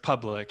 4 is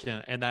public,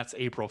 and that's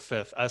April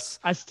 5th. Us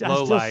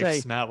low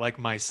lives, Matt, like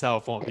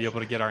myself, won't be able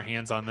to get our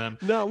hands on them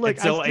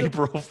until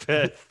April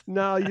 5th.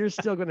 No, there's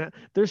still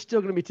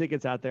gonna be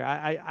tickets out there.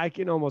 I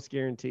can almost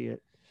guarantee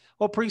it.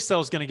 Well, pre-sale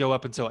is going to go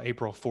up until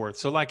April 4th.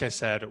 So like I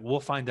said, we'll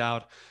find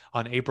out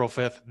on April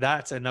 5th.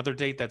 That's another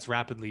date that's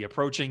rapidly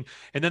approaching.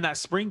 And then that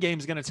spring game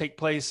is going to take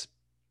place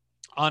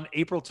on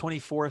April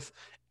 24th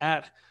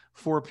at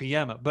 4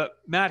 p.m. But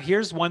Matt,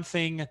 here's one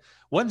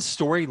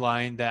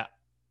storyline that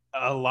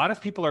a lot of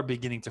people are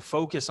beginning to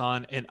focus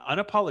on, and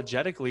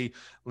unapologetically,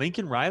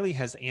 Lincoln Riley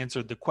has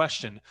answered the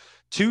question.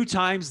 2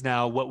 times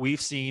now, what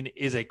we've seen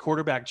is a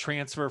quarterback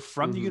transfer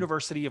from the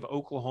University of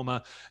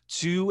Oklahoma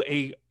to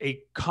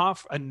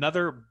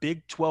another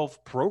Big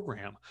 12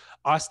 program.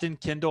 Austin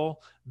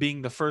Kendall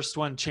being the first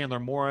one, Chandler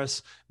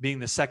Morris being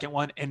the second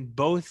one, and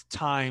both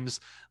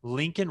times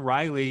Lincoln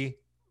Riley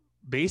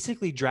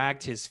basically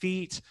dragged his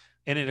feet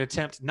in an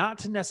attempt not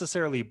to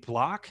necessarily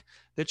block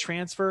the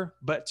transfer,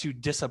 but to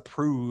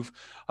disapprove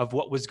of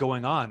what was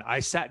going on.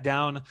 I sat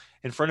down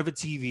in front of a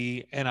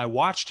TV and I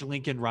watched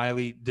Lincoln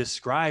Riley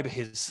describe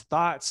his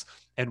thoughts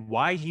and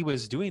why he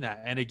was doing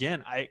that. And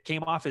again, I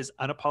came off as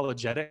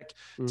unapologetic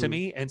to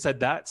me and said,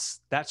 that's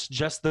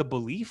just the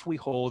belief we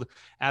hold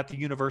at the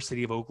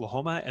University of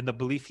Oklahoma and the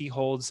belief he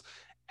holds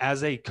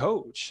as a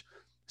coach.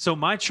 So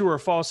my true or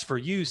false for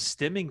you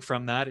stemming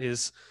from that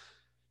is,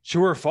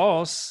 true or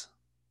false,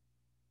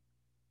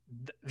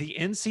 the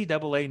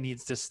NCAA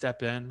needs to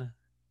step in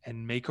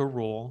and make a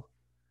rule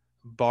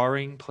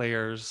barring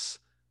players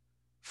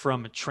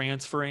from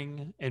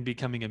transferring and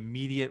becoming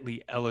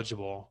immediately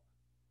eligible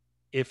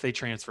if they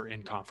transfer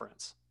in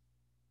conference.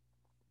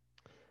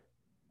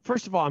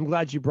 First of all, I'm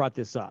glad you brought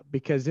this up,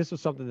 because this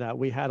was something that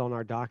we had on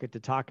our docket to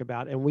talk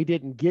about, and we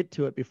didn't get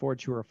to it before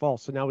true or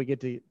false. So now we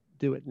get to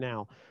do it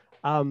now.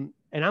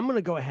 And I'm going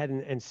to go ahead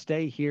and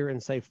stay here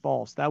and say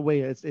false. That way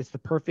it's the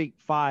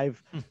perfect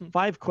five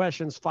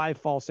questions, 5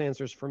 false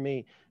answers for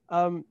me.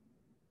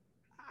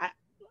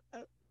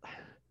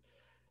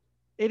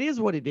 It is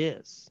what it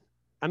is.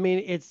 I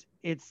mean,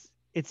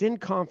 it's in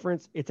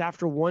conference. It's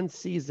after one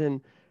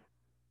season.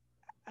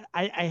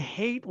 I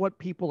hate what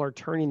people are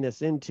turning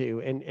this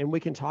into, and we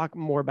can talk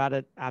more about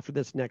it after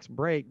this next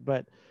break.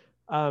 But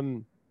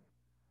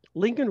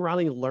Lincoln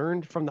Riley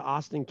learned from the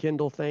Austin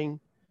Kendall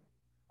thing.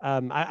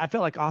 I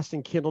felt like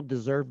Austin Kendall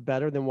deserved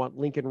better than what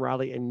Lincoln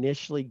Riley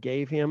initially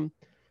gave him.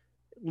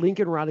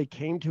 Lincoln Riley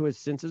came to his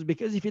senses,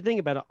 because if you think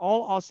about it,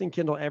 all Austin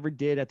Kendall ever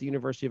did at the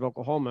University of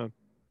Oklahoma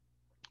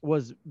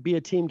was be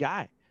a team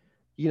guy.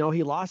 You know,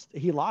 he lost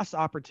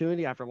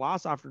opportunity after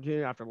lost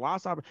opportunity after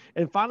lost opportunity.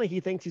 And finally, he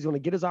thinks he's going to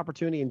get his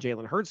opportunity, and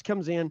Jalen Hurts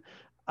comes in.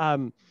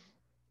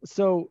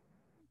 So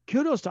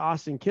kudos to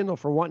Austin Kendall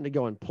for wanting to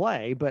go and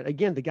play. But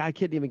again, the guy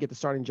couldn't even get the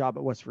starting job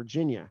at West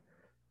Virginia.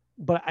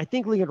 But I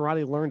think Lincoln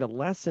Riley learned a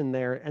lesson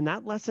there, and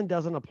that lesson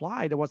doesn't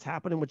apply to what's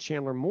happening with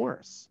Chandler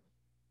Morris.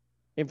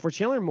 And for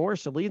Chandler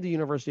Morris to leave the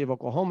University of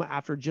Oklahoma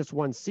after just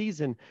one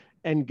season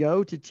and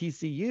go to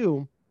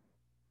TCU,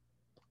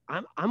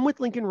 I'm with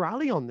Lincoln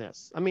Riley on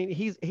this. I mean,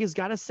 he's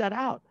got to set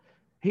out.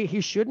 He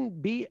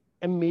shouldn't be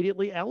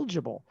immediately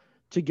eligible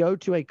to go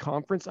to a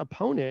conference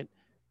opponent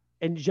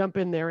and jump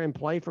in there and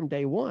play from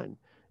day one.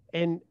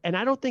 And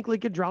I don't think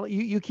Lincoln Riley,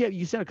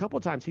 you said a couple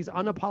of times, he's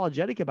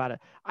unapologetic about it.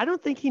 I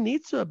don't think he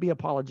needs to be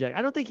apologetic.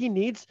 I don't think he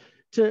needs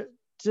to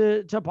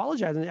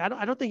apologize. And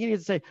I don't think he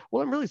needs to say,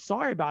 well, I'm really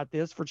sorry about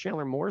this for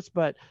Chandler Morris,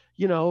 but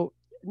no,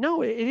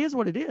 it is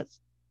what it is.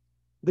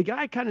 The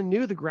guy kind of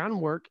knew the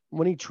groundwork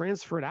when he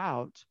transferred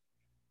out.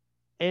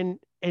 And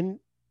again,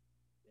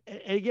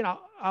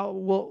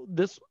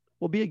 this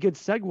will be a good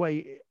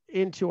segue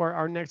into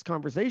our next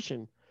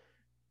conversation.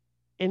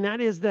 And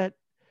that is that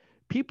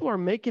people are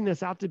making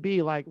this out to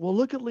be like, well,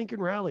 look at Lincoln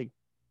Riley.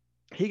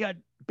 He got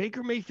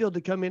Baker Mayfield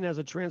to come in as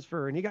a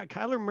transfer, and he got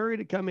Kyler Murray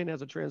to come in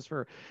as a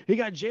transfer. He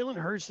got Jalen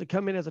Hurts to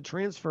come in as a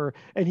transfer,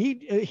 and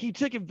he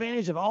took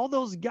advantage of all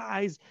those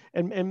guys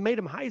and made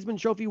them Heisman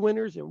Trophy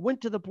winners and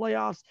went to the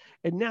playoffs.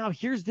 And now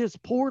here's this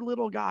poor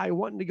little guy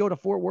wanting to go to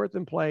Fort Worth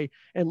and play,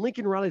 and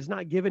Lincoln Riley's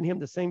not giving him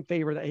the same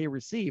favor that he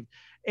received.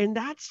 And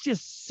that's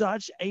just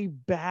such a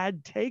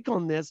bad take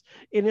on this,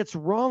 and it's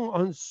wrong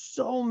on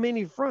so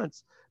many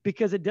fronts,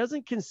 because it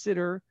doesn't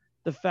consider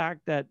the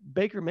fact that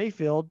Baker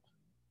Mayfield,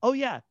 oh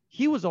yeah,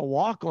 he was a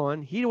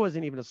walk-on. He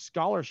wasn't even a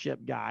scholarship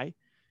guy.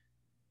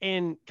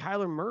 And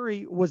Kyler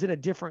Murray was in a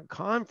different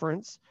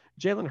conference.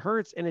 Jalen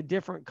Hurts in a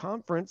different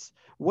conference.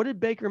 What did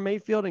Baker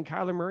Mayfield and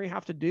Kyler Murray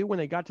have to do when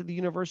they got to the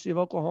University of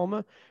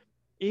Oklahoma?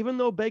 Even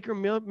though Baker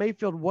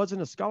Mayfield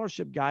wasn't a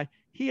scholarship guy,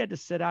 he had to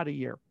sit out a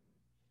year.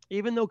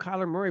 Even though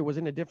Kyler Murray was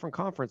in a different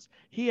conference,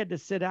 he had to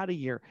sit out a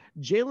year.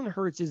 Jalen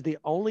Hurts is the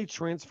only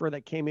transfer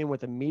that came in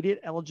with immediate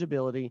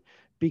eligibility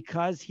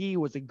because he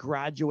was a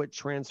graduate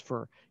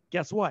transfer.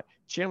 Guess what?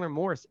 Chandler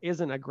Morris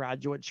isn't a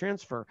graduate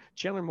transfer.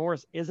 Chandler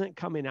Morris isn't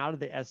coming out of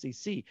the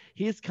SEC.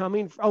 He's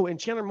coming. And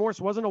Chandler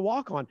Morris wasn't a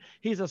walk-on.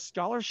 He's a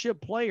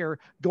scholarship player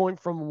going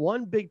from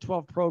one Big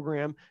 12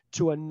 program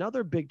to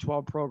another Big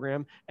 12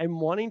 program and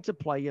wanting to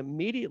play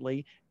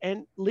immediately.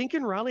 And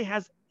Lincoln Riley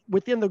has,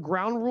 within the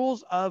ground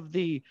rules of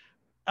the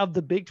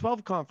Big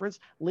 12 conference,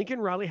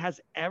 Lincoln Riley has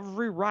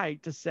every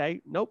right to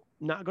say, nope,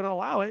 not going to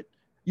allow it.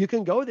 You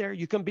can go there.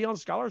 You can be on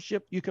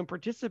scholarship. You can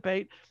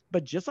participate.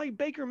 But just like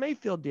Baker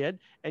Mayfield did,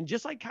 and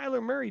just like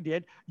Kyler Murray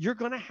did, you're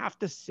going to have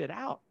to sit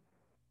out.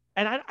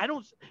 And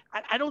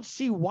I don't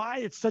see why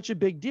it's such a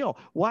big deal.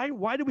 Why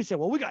do we say,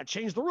 well, we got to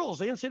change the rules?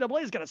 The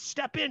NCAA is going to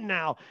step in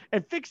now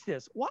and fix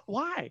this.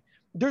 Why?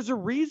 There's a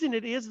reason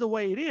it is the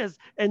way it is,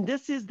 and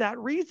this is that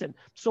reason.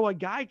 So a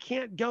guy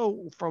can't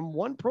go from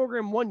one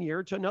program one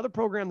year to another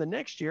program the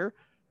next year.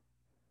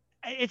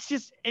 It's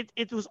just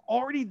it was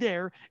already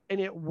there and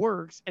it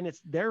works and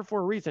it's there for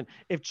a reason.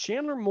 If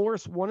Chandler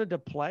Morris wanted to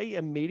play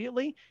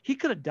immediately, he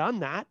could have done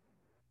that.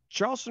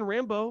 Charleston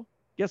Rambo,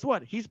 guess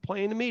what? He's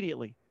playing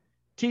immediately.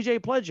 TJ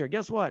Pledger,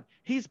 guess what?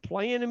 He's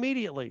playing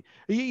immediately.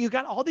 You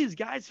got all these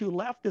guys who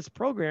left this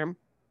program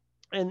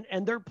and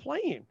they're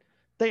playing.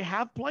 They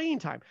have playing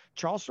time.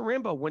 Charleston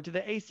Rambo went to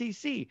the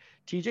ACC.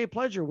 TJ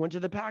Pledger went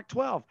to the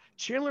Pac-12.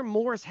 Chandler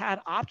Morris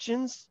had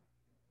options,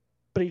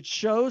 but he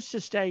chose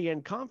to stay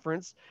in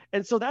conference.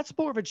 And so that's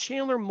more of a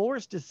Chandler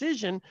Morris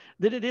decision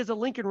than it is a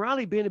Lincoln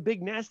Riley being a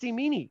big nasty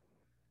meanie.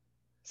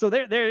 So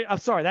there. I'm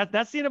sorry.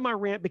 That's the end of my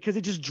rant because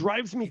it just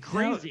drives me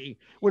crazy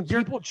when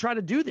people try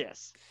to do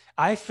this.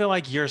 I feel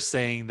like you're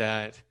saying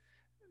that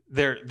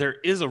there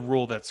is a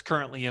rule that's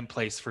currently in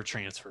place for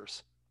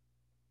transfers.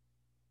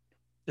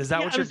 Is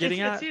that what you're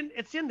getting at?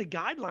 It's in the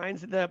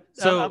guidelines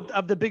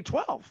of the Big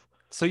 12.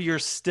 So you're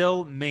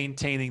still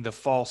maintaining the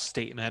false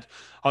statement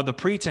on the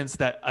pretense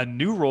that a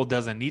new rule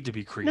doesn't need to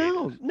be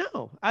created.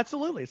 No,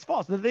 absolutely. It's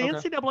false. The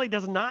NCAA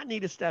does not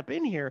need to step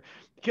in here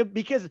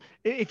because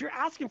if you're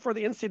asking for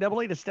the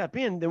NCAA to step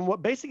in, then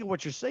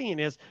what you're saying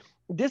is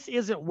this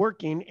isn't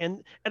working.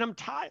 And I'm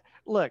tired.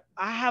 Look,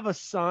 I have a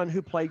son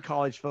who played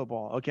college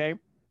football. Okay.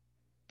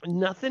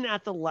 Nothing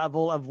at the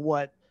level of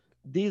what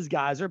these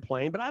guys are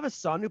playing, but I have a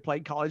son who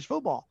played college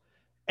football.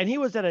 And he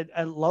was at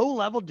a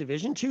low-level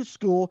Division II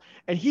school,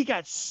 and he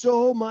got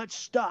so much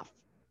stuff.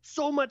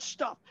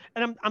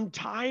 And I'm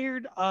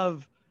tired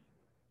of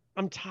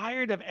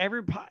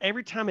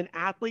every time an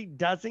athlete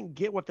doesn't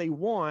get what they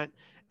want,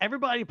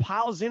 everybody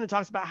piles in and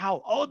talks about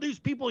how, these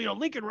people,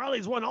 Lincoln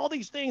Riley's won all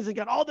these things and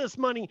got all this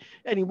money,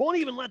 and he won't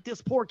even let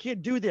this poor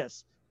kid do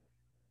this.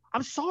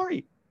 I'm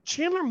sorry.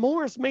 Chandler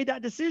Morris made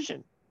that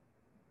decision.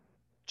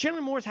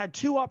 Chandler Morris had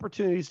 2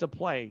 opportunities to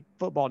play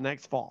football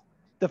next fall.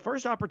 The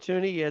first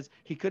opportunity is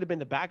he could have been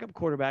the backup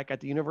quarterback at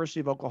the University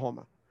of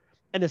Oklahoma.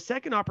 And the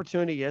second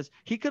opportunity is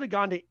he could have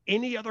gone to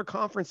any other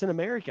conference in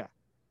America.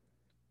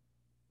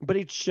 But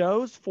he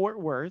chose Fort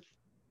Worth,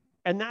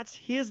 and that's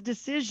his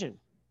decision.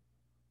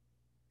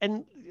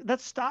 And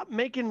let's stop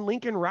making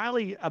Lincoln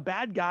Riley a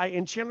bad guy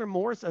and Chandler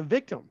Morris a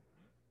victim.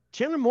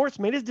 Chandler Morris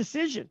made his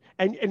decision.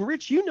 And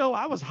Rich,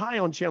 I was high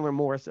on Chandler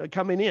Morris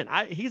coming in.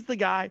 He's the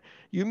guy.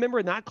 You remember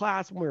in that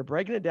class when we were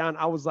breaking it down,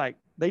 I was like,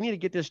 they need to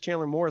get this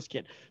Chandler Morris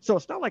kid. So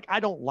it's not like I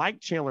don't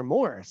like Chandler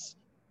Morris.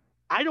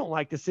 I don't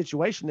like the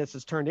situation this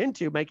has turned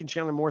into, making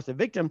Chandler Morris a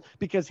victim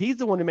because he's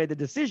the one who made the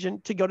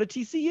decision to go to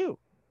TCU.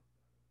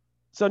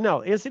 So no,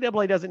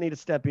 NCAA doesn't need to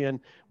step in.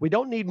 We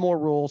don't need more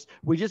rules.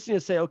 We just need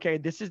to say, okay,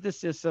 this is the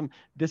system.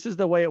 This is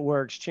the way it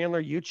works. Chandler,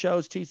 you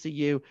chose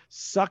TCU.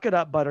 Suck it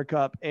up,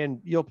 Buttercup,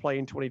 and you'll play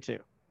in 22.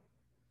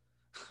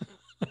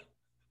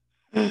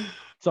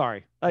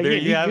 Sorry.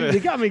 You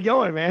got me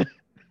going, man.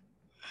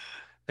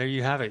 There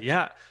you have it.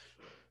 Yeah.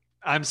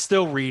 I'm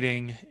still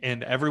reading,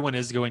 and everyone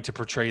is going to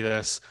portray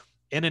this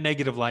in a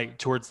negative light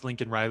towards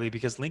Lincoln Riley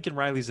because Lincoln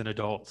Riley's an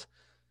adult.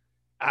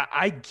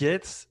 I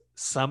get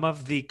some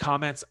of the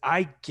comments.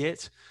 I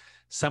get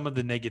some of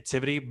the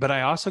negativity, but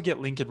I also get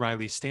Lincoln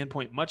Riley's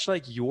standpoint, much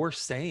like you're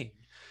saying.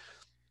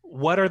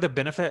 What are the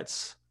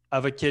benefits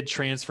of a kid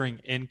transferring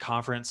in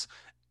conference,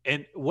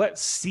 and what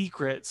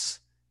secrets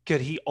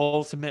could he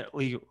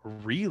ultimately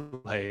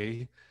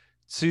relay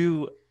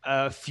to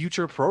a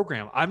future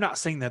program? I'm not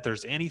saying that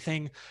there's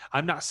anything.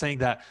 I'm not saying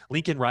that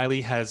Lincoln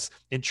Riley has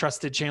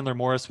entrusted Chandler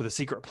Morris with a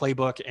secret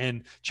playbook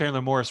and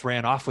Chandler Morris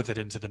ran off with it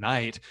into the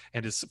night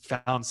and is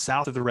found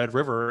south of the Red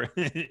River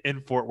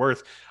in Fort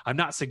Worth. I'm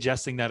not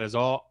suggesting that at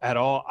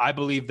all. I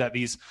believe that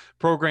these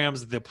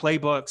programs, the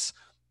playbooks,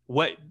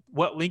 what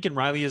Lincoln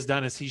Riley has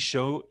done is he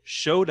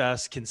showed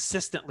us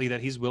consistently that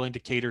he's willing to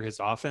cater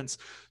his offense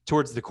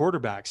towards the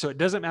quarterback. So it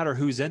doesn't matter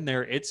who's in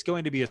there. It's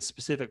going to be a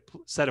specific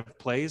set of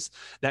plays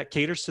that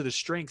caters to the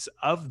strengths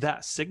of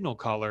that signal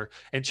caller.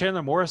 And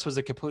Chandler Morris was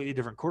a completely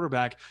different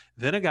quarterback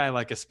than a guy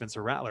like a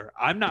Spencer Rattler.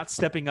 I'm not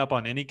stepping up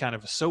on any kind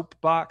of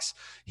soapbox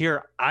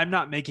here. I'm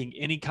not making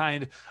any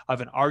kind of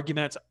an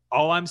argument.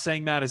 All I'm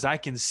saying, Matt, is I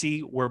can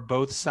see where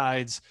both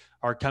sides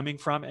are coming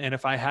from. And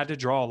if I had to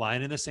draw a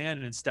line in the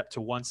sand and step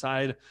to one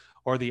side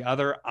or the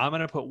other, I'm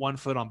going to put one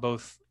foot on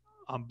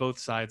both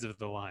sides of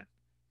the line.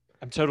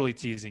 I'm totally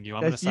teasing you.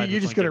 I'm going to side.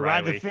 You're just going to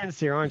ride the fence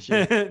here, aren't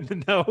you?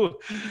 No,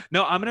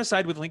 I'm going to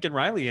side with Lincoln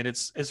Riley. And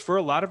it's for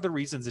a lot of the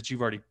reasons that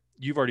you've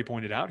already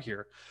pointed out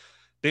here.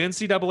 The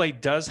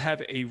NCAA does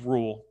have a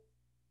rule.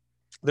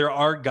 There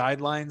are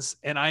guidelines,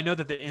 and I know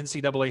that the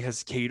NCAA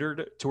has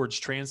catered towards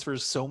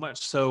transfers so much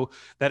so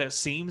that it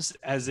seems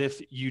as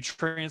if you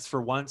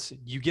transfer once,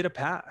 you get a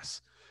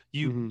pass.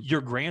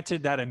 You're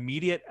granted that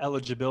immediate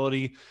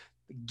eligibility.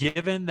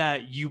 given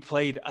that you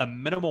played a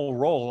minimal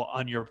role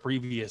on your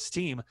previous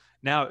team,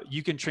 now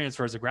you can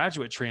transfer as a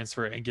graduate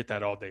transfer and get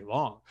that all day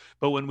long.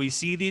 But when we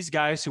see these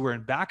guys who are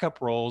in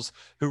backup roles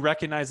who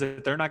recognize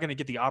that they're not going to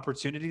get the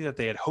opportunity that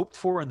they had hoped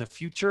for in the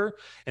future,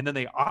 and then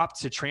they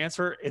opt to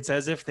transfer, it's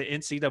as if the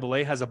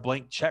NCAA has a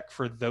blank check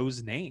for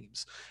those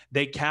names.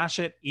 They cash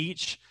it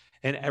each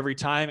and every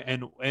time.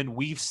 And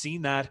we've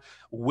seen that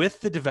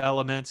with the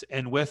development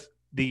and with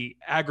the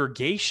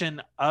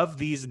aggregation of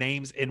these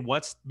names in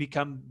what's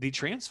become the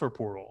transfer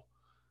portal.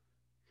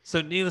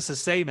 So needless to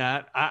say,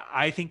 Matt,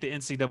 I think the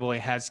NCAA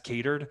has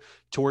catered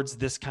towards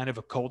this kind of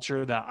a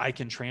culture that I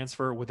can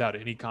transfer without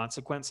any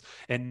consequence.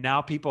 And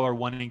now people are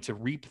wanting to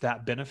reap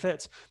that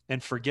benefit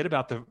and forget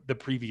about the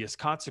previous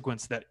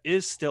consequence that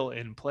is still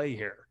in play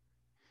here.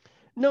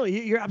 No,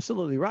 you're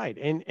absolutely right.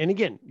 And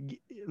again,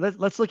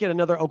 let's look at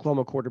another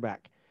Oklahoma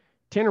quarterback,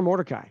 Tanner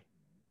Mordecai.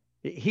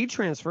 He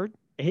transferred.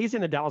 He's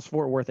in the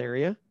Dallas-Fort Worth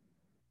area,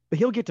 but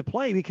he'll get to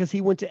play because he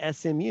went to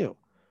SMU.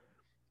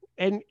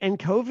 And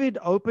COVID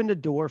opened a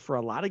door for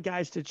a lot of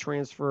guys to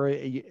transfer,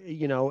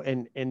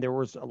 and there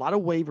was a lot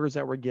of waivers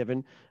that were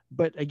given.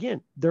 But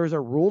again, there's a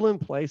rule in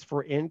place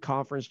for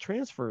in-conference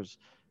transfers.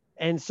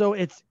 And so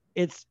it's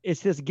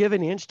this give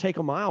an inch, take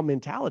a mile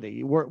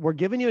mentality. We're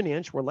giving you an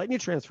inch. We're letting you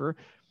transfer.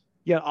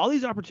 You got all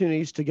these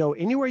opportunities to go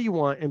anywhere you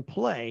want and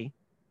play.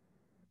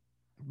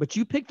 But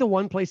you pick the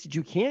one place that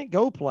you can't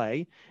go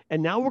play,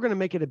 and now we're going to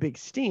make it a big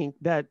stink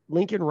that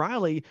Lincoln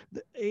Riley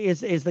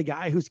is the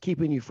guy who's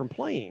keeping you from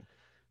playing.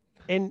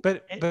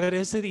 But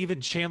is it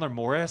even Chandler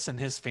Morris and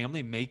his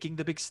family making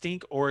the big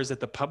stink, or is it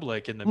the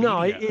public and the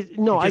media?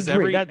 No, I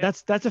agree.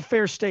 That's a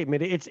fair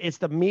statement. It's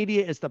the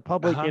media, it's the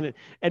public,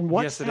 and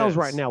what sells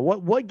right now.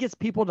 What gets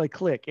people to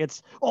click?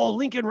 It's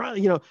Lincoln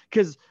Riley.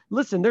 Because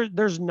listen,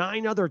 there's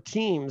 9 other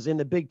teams in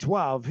the Big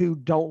 12 who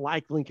don't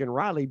like Lincoln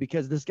Riley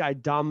because this guy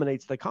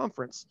dominates the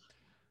conference.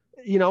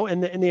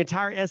 And the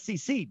entire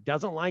SEC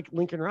doesn't like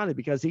Lincoln Riley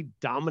because he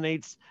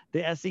dominates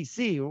the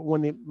SEC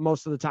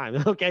most of the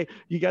time. Okay,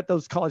 you got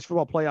those college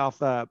football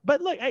playoff.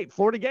 But look, hey,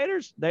 Florida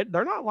Gators,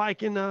 they're not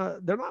liking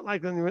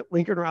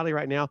Lincoln Riley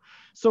right now.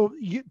 So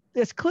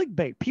it's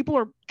clickbait. People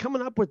are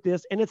coming up with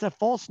this, and it's a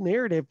false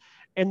narrative,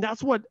 and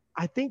that's what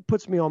I think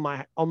puts me on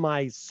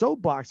my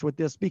soapbox with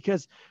this,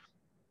 because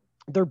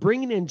they're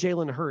bringing in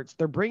Jalen Hurts.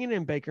 They're bringing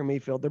in Baker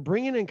Mayfield. They're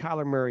bringing in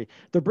Kyler Murray.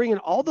 They're bringing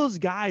all those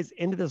guys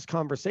into this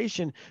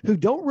conversation who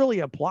don't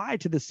really apply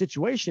to the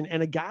situation.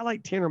 And a guy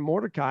like Tanner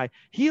Mordecai,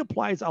 he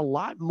applies a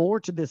lot more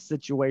to this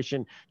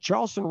situation.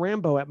 Charleston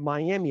Rambo at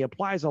Miami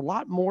applies a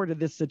lot more to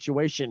this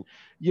situation.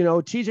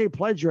 TJ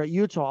Pledger at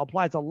Utah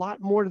applies a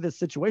lot more to this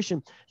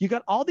situation. You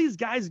got all these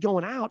guys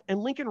going out, and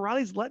Lincoln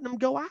Riley's letting them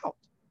go out.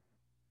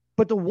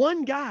 But the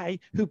one guy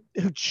who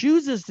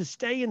chooses to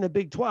stay in the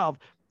Big 12,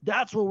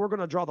 that's where we're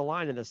going to draw the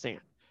line in the sand.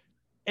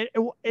 And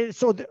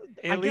so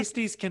at least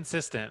he's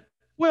consistent.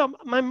 Well,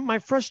 my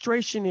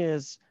frustration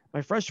is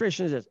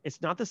this.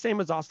 It's not the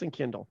same as Austin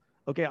Kendall.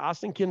 Okay.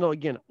 Austin Kendall,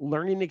 again,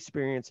 learning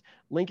experience.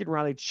 Lincoln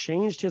Riley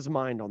changed his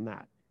mind on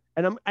that.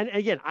 And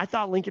again, I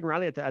thought Lincoln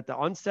Riley at the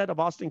onset of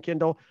Austin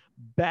Kendall,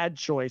 bad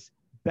choice,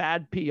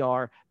 bad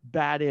PR,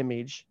 bad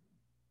image,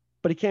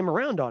 but he came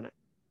around on it.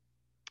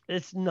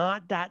 It's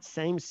not that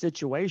same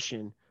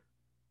situation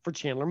for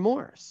Chandler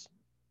Morris.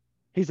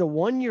 He's a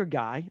one-year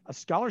guy, a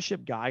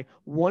scholarship guy,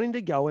 wanting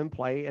to go and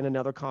play in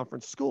another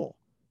conference school.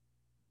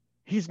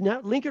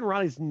 Lincoln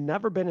Riley's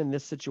never been in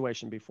this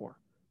situation before.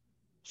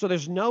 So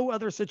there's no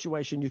other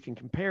situation you can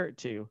compare it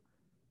to.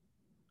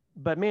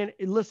 But man,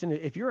 listen,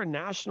 if you're a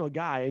national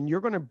guy and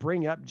you're going to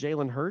bring up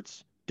Jalen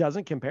Hurts,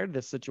 doesn't compare to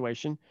this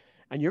situation,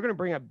 and you're going to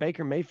bring up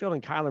Baker Mayfield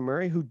and Kyler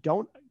Murray, who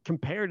don't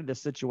compare to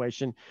this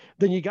situation,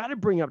 then you got to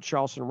bring up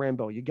Charleston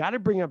Rambo. You got to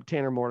bring up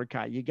Tanner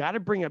Mordecai. You got to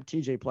bring up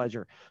TJ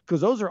Pledger,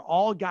 because those are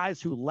all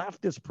guys who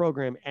left this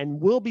program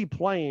and will be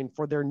playing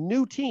for their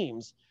new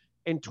teams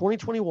in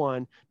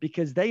 2021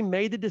 because they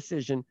made the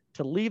decision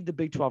to leave the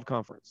Big 12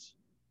 conference.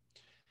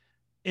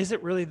 Is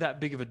it really that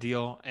big of a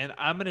deal? And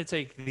I'm going to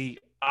take the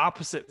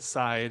opposite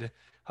side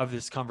of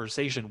this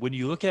conversation. When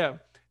you look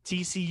at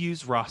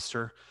TCU's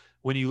roster,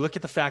 when you look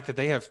at the fact that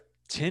they have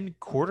 10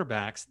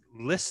 quarterbacks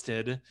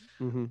listed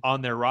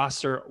on their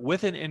roster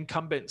with an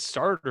incumbent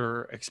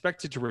starter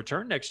expected to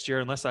return next year,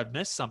 unless I've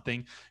missed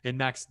something, in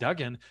Max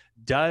Duggan,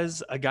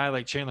 does a guy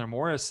like Chandler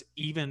Morris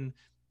even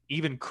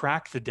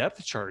crack the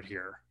depth chart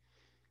here?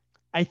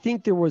 I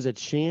think there was a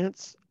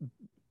chance.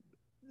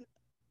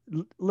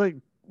 Look,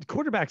 the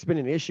quarterback's been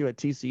an issue at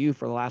TCU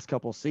for the last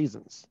couple of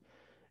seasons.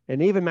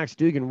 And even Max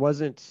Duggan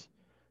wasn't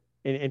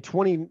in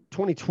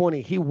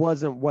 2020, he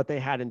wasn't what they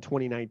had in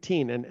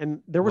 2019.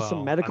 And there were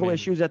some medical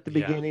issues at the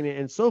beginning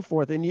and so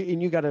forth. And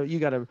you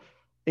gotta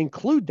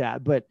include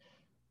that. But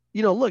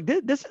look,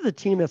 this is a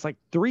team that's like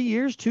 2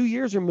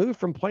 years removed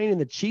from playing in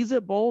the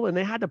Cheez-It Bowl, and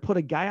they had to put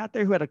a guy out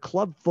there who had a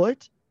club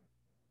foot.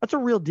 That's a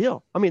real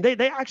deal. I mean,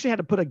 they actually had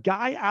to put a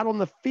guy out on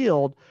the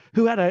field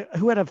who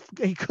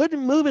he couldn't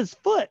move his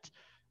foot.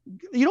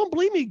 You don't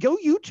believe me? Go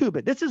YouTube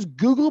it. This is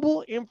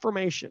Googleable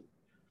information.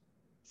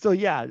 So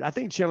yeah, I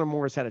think Chandler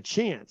Morris had a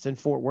chance in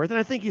Fort Worth, and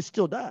I think he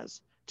still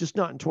does just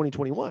not in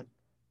 2021.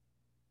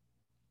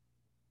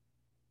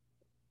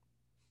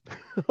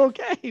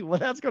 Okay, well,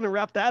 that's going to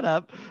wrap that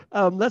up.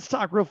 Let's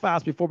talk real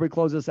fast before we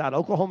close this out.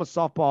 Oklahoma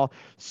softball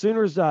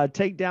Sooners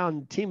take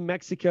down Team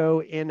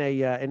Mexico in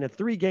a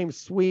 3-game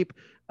sweep.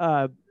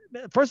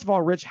 First of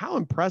all, Rich, how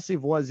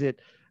impressive was it?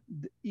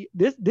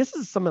 This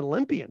is some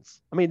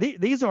Olympians. I mean,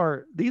 these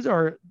are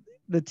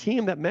the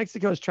team that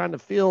Mexico is trying to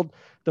field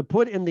to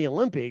put in the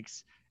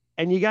Olympics,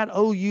 and you got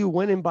OU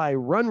winning by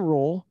run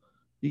rule,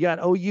 you got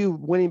OU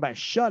winning by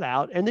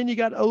shutout, and then you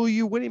got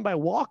OU winning by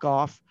walk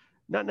off.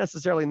 Not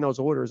necessarily in those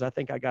orders. I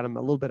think I got them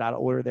a little bit out of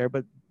order there,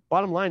 but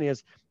bottom line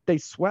is they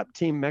swept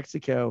Team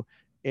Mexico.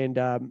 And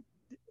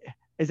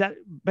is that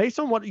based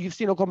on what you've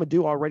seen Oklahoma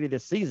do already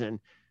this season?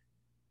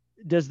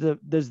 Does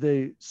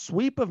the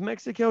sweep of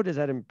Mexico, does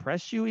that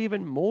impress you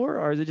even more?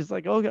 Or is it just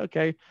like,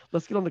 okay,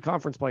 let's get on the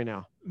conference play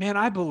now? Man,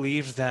 I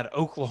believe that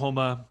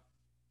Oklahoma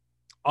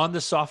on the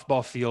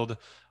softball field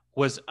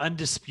was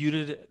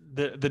undisputed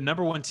the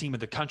number one team in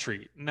the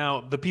country.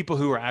 Now, the people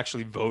who are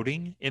actually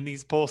voting in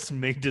these polls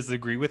may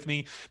disagree with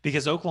me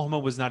because Oklahoma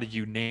was not a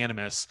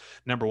unanimous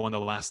number one the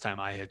last time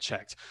I had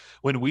checked.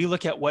 When we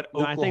look at what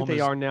I think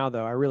they are now,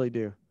 though. I really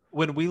do.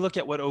 When we look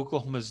at what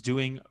Oklahoma's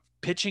doing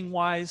pitching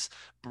wise,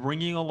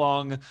 bringing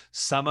along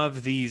some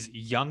of these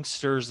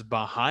youngsters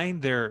behind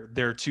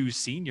their two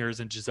seniors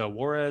and Giselle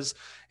Juarez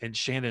and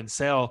Shannon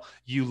Sale,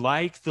 you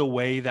like the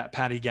way that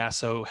Patty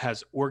Gasso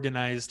has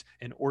organized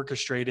and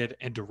orchestrated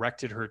and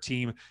directed her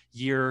team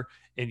year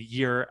and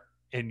year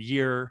and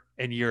year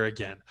and year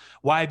again.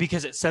 Why?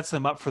 Because it sets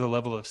them up for the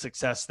level of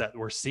success that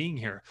we're seeing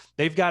here.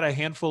 They've got a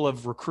handful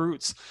of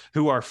recruits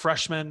who are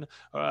freshmen,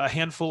 a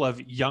handful of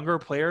younger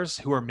players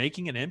who are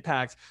making an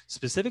impact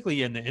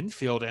specifically in the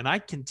infield. And I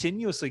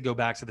continuously go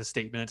back to the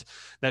statement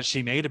that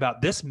she made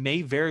about this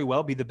may very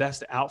well be the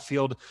best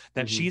outfield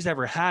that she's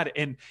ever had.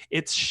 And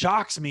it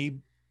shocks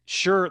me.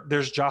 Sure,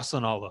 there's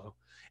Jocelyn Alo.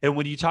 And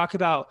when you talk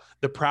about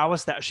the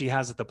prowess that she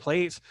has at the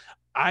plate,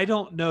 I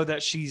don't know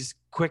that she's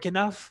quick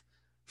enough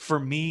for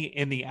me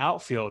in the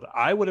outfield.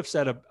 I would have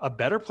said a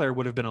better player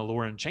would have been a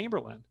Lauren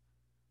Chamberlain.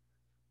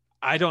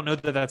 I don't know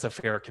that that's a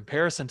fair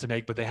comparison to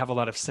make, but they have a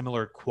lot of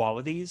similar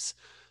qualities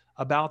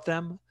about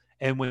them.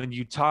 And when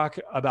you talk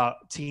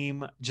about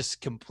team just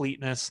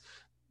completeness,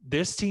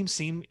 this team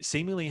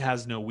seemingly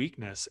has no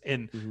weakness.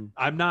 And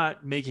I'm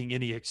not making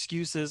any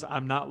excuses.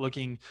 I'm not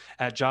looking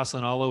at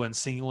Jocelyn Alo and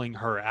singling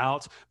her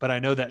out, but I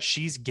know that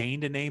she's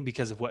gained a name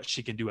because of what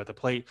she can do at the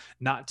plate,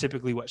 not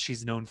typically what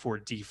she's known for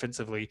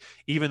defensively,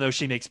 even though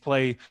she makes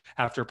play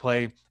after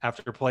play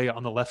after play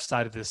on the left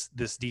side of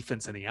this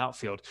defense in the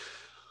outfield.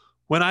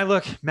 When I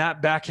look,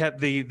 Matt, back at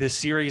the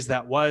series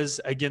that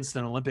was against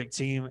an Olympic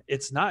team,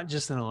 it's not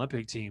just an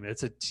Olympic team.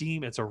 It's a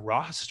team, it's a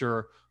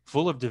roster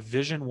full of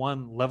Division I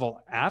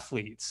level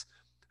athletes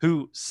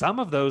who some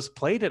of those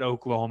played at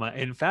Oklahoma.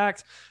 In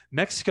fact,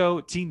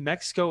 Team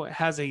Mexico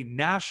has a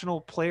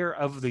National Player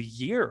of the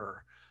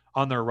Year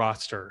on their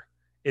roster.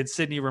 It's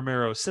Sydney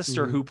Romero's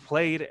sister who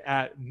played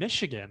at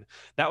Michigan.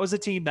 That was a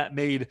team that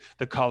made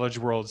the College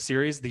World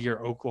Series the year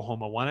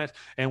Oklahoma won it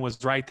and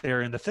was right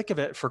there in the thick of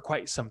it for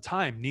quite some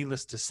time.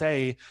 Needless to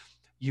say,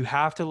 you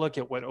have to look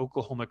at what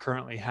Oklahoma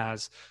currently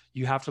has.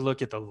 You have to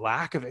look at the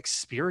lack of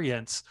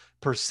experience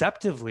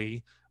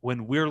perceptively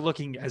when we're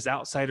looking as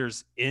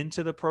outsiders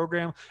into the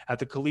program. At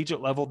the collegiate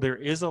level, there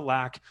is a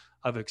lack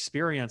of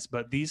experience,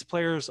 but these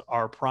players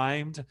are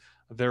primed.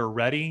 They're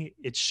ready.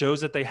 It shows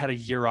that they had a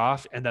year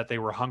off and that they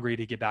were hungry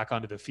to get back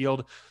onto the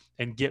field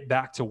and get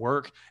back to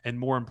work. And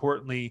more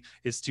importantly,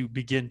 is to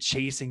begin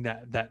chasing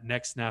that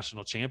next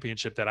national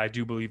championship that I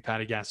do believe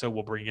Patty Gasso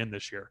will bring in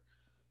this year.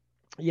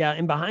 Yeah,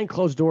 and behind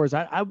closed doors,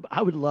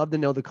 I would love to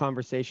know the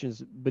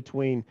conversations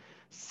between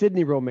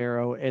Sydney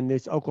Romero and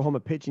this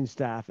Oklahoma pitching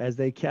staff as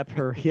they kept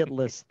her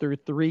hitless through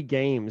 3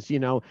 games. You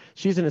know,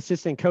 she's an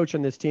assistant coach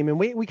on this team, and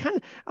we kind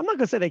of, I'm not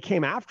going to say they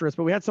came after us,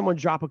 but we had someone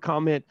drop a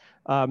comment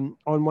on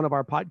one of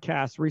our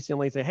podcasts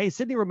recently and say, hey,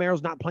 Sydney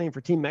Romero's not playing for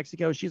Team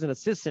Mexico. She's an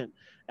assistant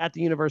at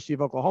the University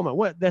of Oklahoma.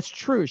 Well, that's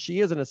true.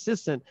 She is an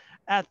assistant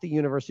at the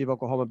University of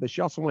Oklahoma, but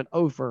she also went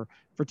over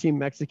for Team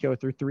Mexico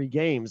through 3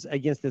 games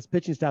against this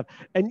pitching staff.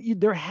 And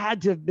there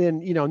had to have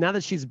been, you know, now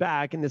that she's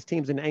back and this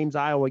team's in Ames,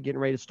 Iowa, getting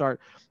ready to start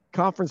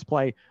conference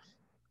play,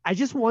 I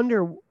just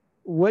wonder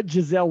what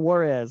Giselle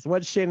Juarez,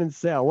 what Shannon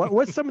Sale,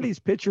 what some of these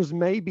pitchers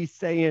may be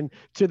saying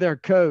to their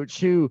coach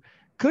who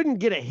couldn't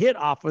get a hit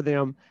off of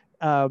them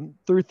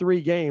through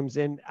 3 games.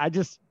 And I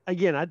just,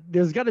 again,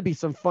 there's got to be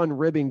some fun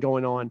ribbing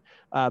going on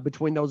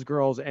between those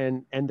girls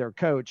and their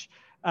coach.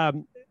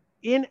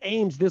 In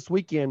Ames this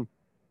weekend,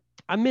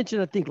 I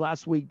mentioned, I think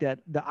last week, that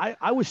the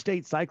Iowa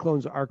State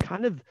Cyclones are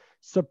kind of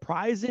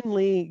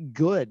surprisingly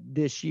good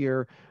this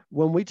year.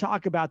 When we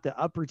talk about the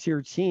upper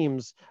tier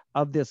teams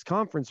of this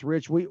conference,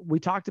 Rich, we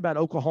talked about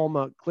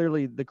Oklahoma,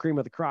 clearly the cream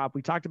of the crop.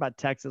 We talked about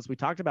Texas. We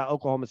talked about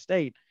Oklahoma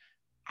State.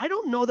 I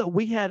don't know that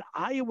we had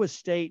Iowa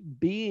State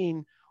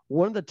being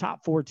one of the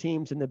top 4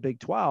 teams in the Big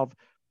 12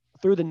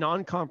 through the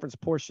non-conference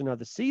portion of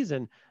the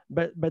season.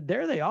 But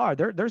there they are.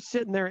 They're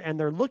sitting there and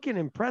they're looking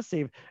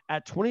impressive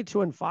at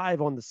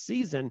 22-5 on the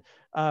season.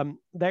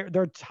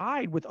 They're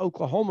tied with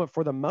Oklahoma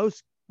for the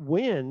most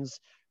wins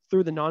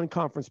through the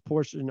non-conference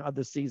portion of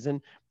the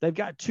season. They've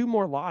got 2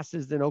 more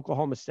losses than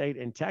Oklahoma State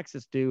and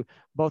Texas do,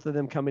 both of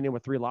them coming in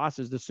with 3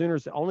 losses. The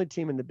Sooners, the only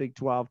team in the Big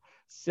 12,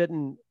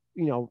 sitting,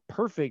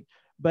 perfect.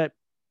 But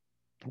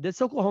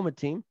this Oklahoma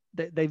team,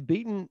 they've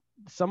beaten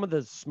some of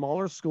the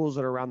smaller schools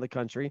that are around the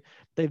country.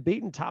 They've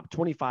beaten top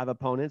 25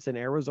 opponents in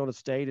Arizona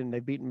State, and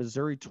they've beaten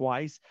Missouri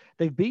twice.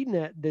 They've beaten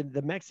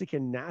the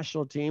Mexican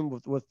national team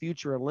with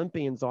future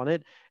Olympians on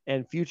it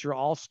and future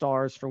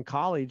all-stars from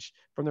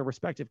their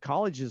respective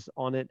colleges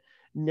on it.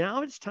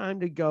 Now it's time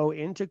to go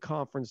into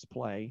conference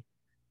play.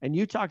 And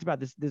you talked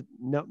about this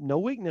no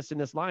weakness in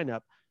this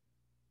lineup.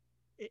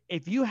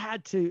 If you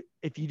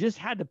just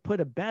had to put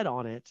a bet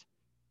on it,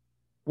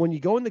 when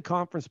you go into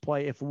conference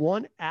play, if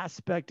one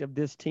aspect of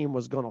this team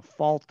was going to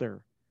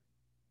falter,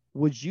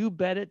 would you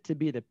bet it to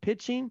be the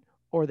pitching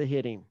or the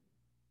hitting?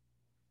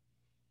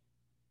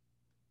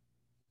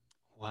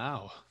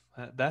 Wow.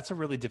 That's a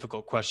really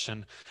difficult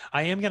question.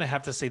 I am going to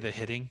have to say the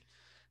hitting,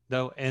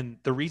 though. And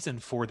the reason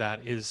for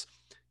that is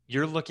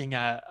you're looking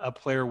at a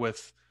player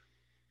with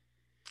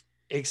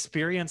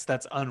experience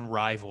that's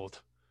unrivaled.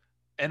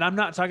 And I'm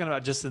not talking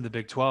about just in the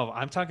Big 12.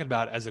 I'm talking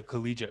about as a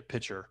collegiate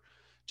pitcher.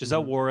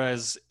 Giselle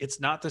Juarez, it's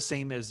not the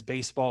same as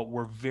baseball.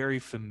 We're very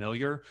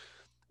familiar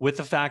with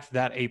the fact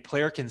that a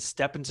player can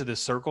step into the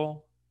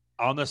circle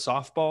on the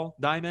softball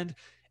diamond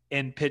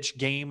and pitch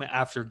game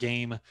after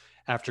game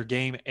after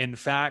game. In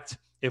fact,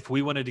 if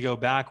we wanted to go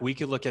back, we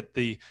could look at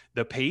the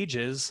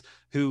Pages,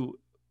 who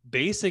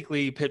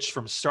basically pitched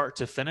from start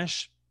to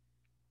finish.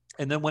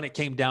 And then when it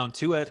came down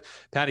to it,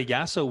 Patty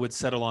Gasso would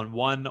settle on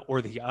one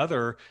or the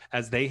other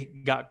as they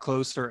got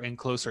closer and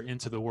closer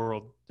into the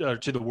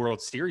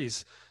World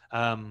Series.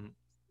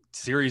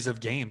 Series of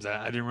games.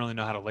 I didn't really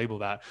know how to label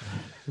that.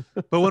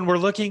 But when we're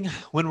looking at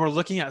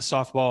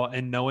softball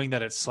and knowing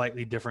that it's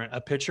slightly different, a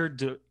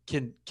pitcher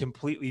can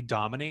completely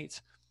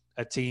dominate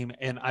a team.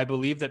 And I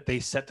believe that they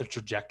set the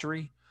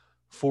trajectory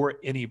for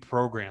any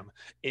program.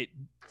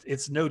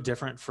 It's no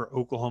different for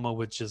Oklahoma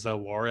with Giselle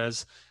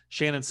Juarez.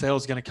 Shannon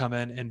Sales is going to come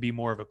in and be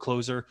more of a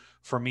closer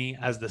for me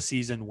as the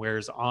season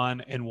wears on.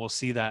 And we'll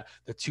see that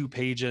the 2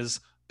 Pages,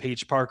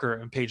 Paige Parker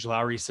and Paige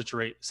Lowry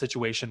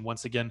situation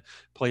once again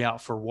play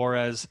out for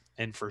Juarez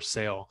and for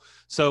Sale.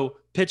 So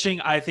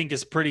pitching, I think,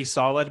 is pretty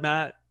solid,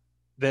 Matt.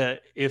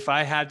 That if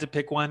I had to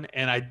pick one,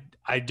 and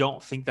I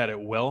don't think that it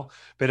will,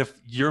 but if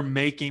you're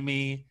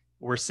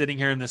we're sitting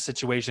here in this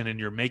situation and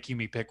you're making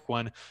me pick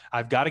one,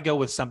 I've got to go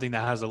with something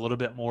that has a little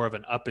bit more of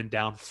an up and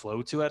down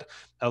flow to it,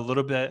 a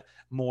little bit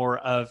more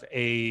of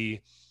a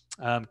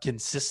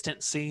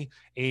consistency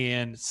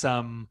and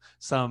some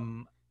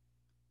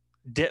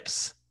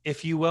dips,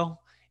 if you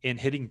will, in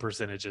hitting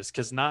percentages,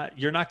 because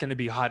you're not going to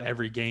be hot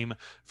every game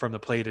from the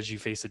plate as you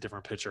face a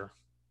different pitcher.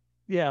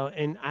 Yeah,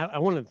 and I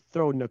want to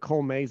throw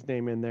Nicole May's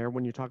name in there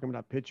when you're talking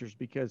about pitchers,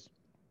 because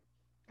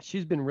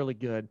she's been really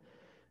good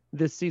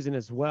this season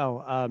as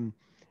well.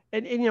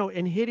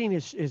 And hitting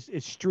is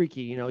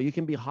streaky. You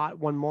can be hot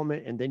one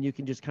moment and then you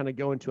can just kind of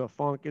go into a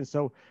funk. And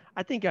so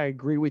I think I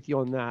agree with you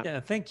on that. Yeah,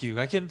 thank you.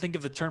 I couldn't think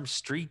of the term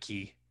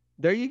streaky.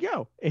 There you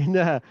go.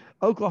 And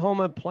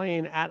Oklahoma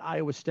playing at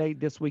Iowa State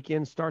this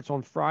weekend, starts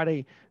on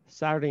Friday,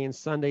 Saturday, and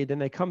Sunday. Then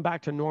they come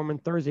back to Norman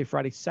Thursday,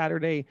 Friday,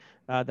 Saturday.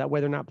 That way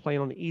they're not playing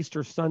on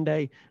Easter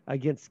Sunday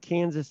against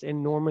Kansas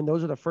and Norman.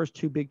 Those are the first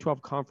 2 Big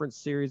 12 conference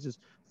series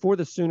for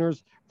the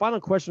Sooners. Final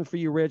question for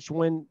you, Rich.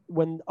 When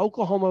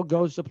Oklahoma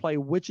goes to play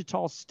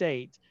Wichita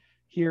State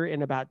here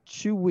in about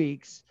 2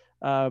 weeks,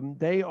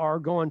 they are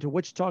going to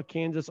Wichita,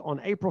 Kansas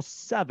on April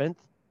 7th.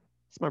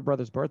 It's my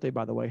brother's birthday,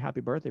 by the way. Happy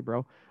birthday,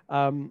 bro.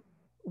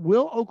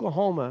 Will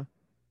Oklahoma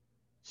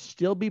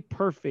still be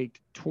perfect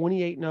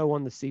 28-0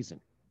 on the season?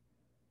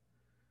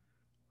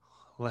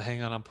 Well,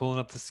 hang on. I'm pulling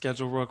up the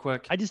schedule real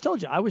quick. I just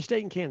told you, Iowa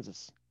State and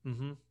Kansas.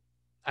 Mm-hmm.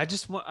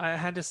 I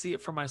had to see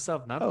it for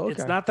myself. Okay.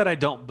 It's not that I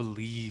don't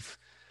believe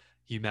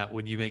you, Matt,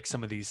 when you make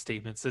some of these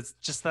statements. It's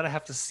just that I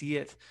have to see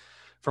it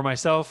for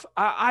myself.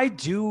 I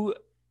do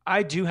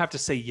have to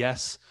say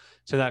yes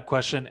to that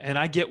question. And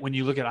I get when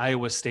you look at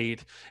Iowa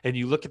State and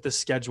you look at the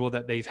schedule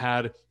that they've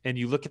had and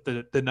you look at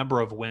the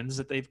number of wins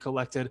that they've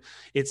collected,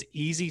 it's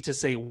easy to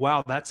say,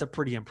 wow, that's a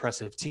pretty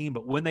impressive team.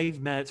 But when they've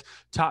met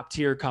top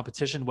tier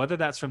competition, whether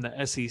that's from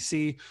the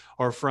SEC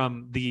or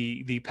from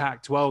the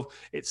Pac-12,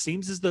 it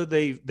seems as though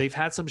they've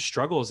had some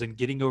struggles in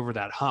getting over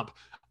that hump.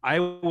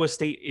 Iowa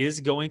State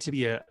is going to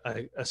be a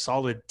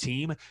solid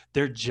team.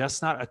 They're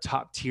just not a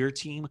top tier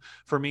team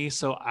for me.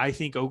 So I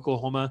think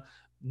Oklahoma,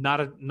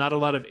 not a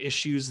lot of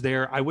issues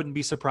there. I wouldn't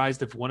be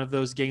surprised if one of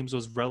those games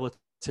was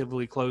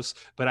relatively close,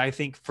 but I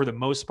think for the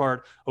most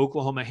part,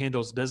 Oklahoma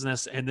handles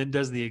business and then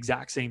does the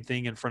exact same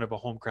thing in front of a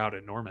home crowd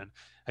in Norman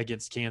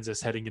against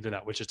Kansas heading into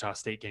that Wichita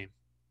State game.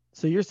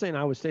 So you're saying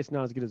Iowa State's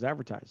not as good as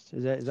advertised.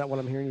 Is that what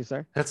I'm hearing you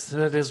say?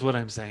 That is what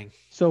I'm saying.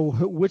 So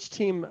which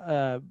team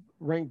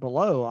ranked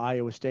below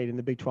Iowa State in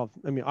the Big 12.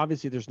 I mean,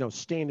 obviously there's no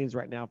standings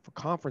right now for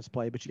conference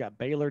play, but you got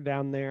Baylor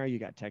down there, you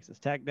got Texas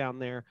Tech down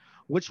there.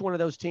 Which one of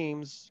those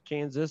teams,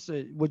 Kansas,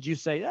 would you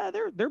say, yeah,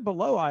 they're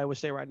below Iowa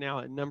State right now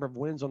in number of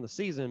wins on the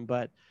season?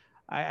 But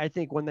I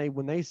think when they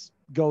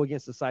go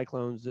against the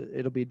Cyclones,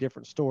 it'll be a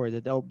different story,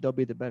 that they'll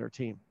be the better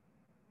team.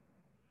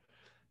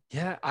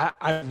 Yeah,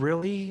 I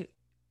really,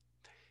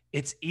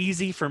 it's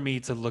easy for me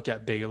to look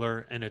at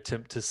Baylor and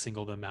attempt to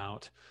single them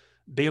out.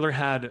 Baylor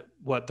had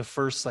the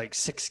first like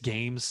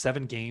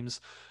 7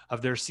 games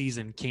of their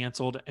season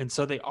canceled. And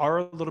so they are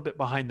a little bit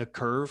behind the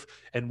curve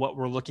and what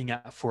we're looking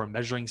at for a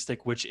measuring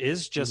stick, which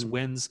is just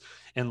wins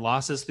and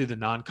losses through the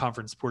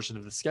non-conference portion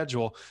of the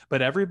schedule.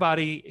 But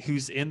everybody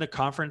who's in the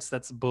conference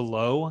that's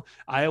below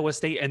Iowa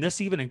State, and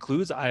this even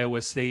includes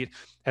Iowa State,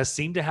 has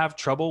seemed to have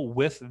trouble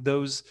with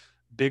those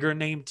bigger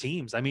name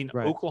teams. I mean,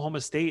 right.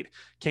 Oklahoma State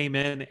came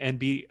in and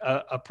beat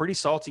a pretty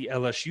salty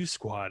LSU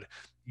squad.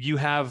 You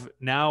have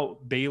now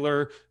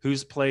Baylor,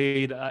 who's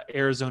played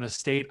Arizona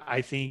State.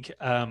 I think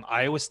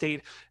Iowa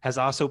State has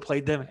also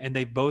played them, and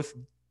they both,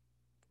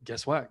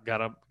 guess what,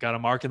 got a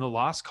mark in the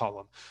loss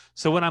column.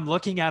 So when I'm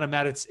looking at them,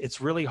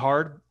 it's really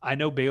hard. I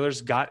know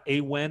Baylor's got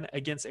a win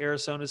against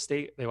Arizona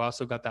State. They've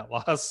also got that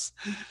loss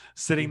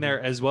sitting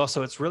there as well.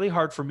 So it's really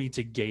hard for me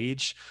to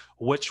gauge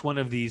which one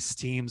of these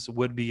teams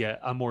would be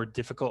a more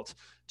difficult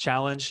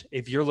challenge.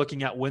 If you're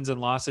looking at wins and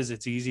losses,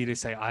 it's easy to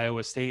say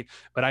Iowa State,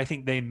 but I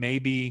think they may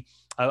be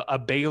a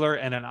Baylor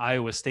and an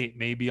Iowa State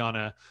may be on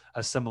a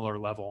similar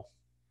level.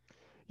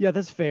 Yeah,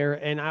 that's fair.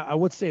 And I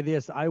would say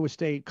this, Iowa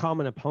State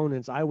common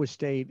opponents, Iowa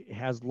State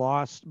has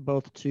lost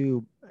both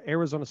to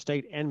Arizona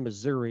State and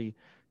Missouri,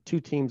 2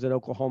 teams that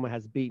Oklahoma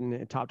has beaten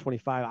in top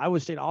 25. Iowa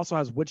State also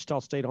has Wichita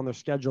State on their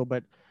schedule,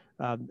 but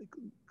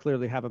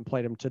clearly haven't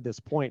played them to this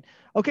point.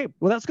 Okay,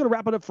 well, that's going to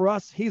wrap it up for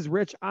us. He's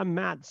Rich. I'm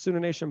Matt, Sooner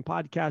Nation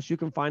Podcast. You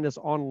can find us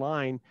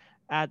online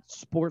at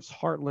Sports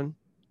Heartland.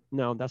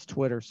 No, that's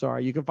Twitter.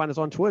 Sorry. You can find us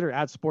on Twitter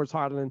at Sports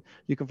Heartland.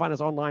 You can find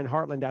us online,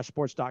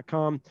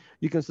 heartland-sports.com.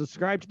 You can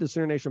subscribe to the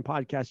Sooner Nation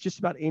podcast just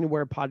about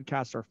anywhere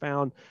podcasts are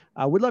found.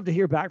 We'd love to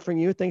hear back from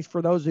you. Thanks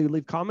for those who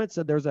leave comments.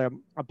 There's a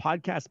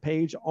podcast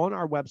page on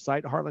our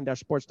website,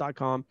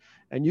 heartland-sports.com,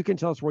 and you can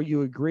tell us where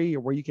you agree or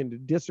where you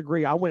can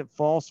disagree. I went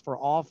false for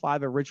all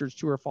 5 of Richard's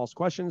true or false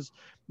questions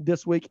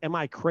this week. Am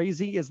I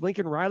crazy? Is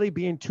Lincoln Riley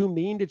being too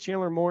mean to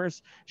Chandler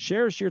Morris?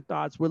 Share us your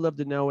thoughts. We'd love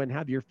to know and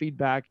have your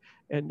feedback.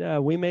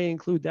 And we may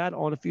include that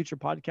on a future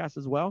podcast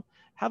as well.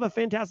 Have a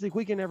fantastic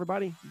weekend,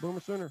 everybody. Boomer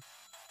Sooner.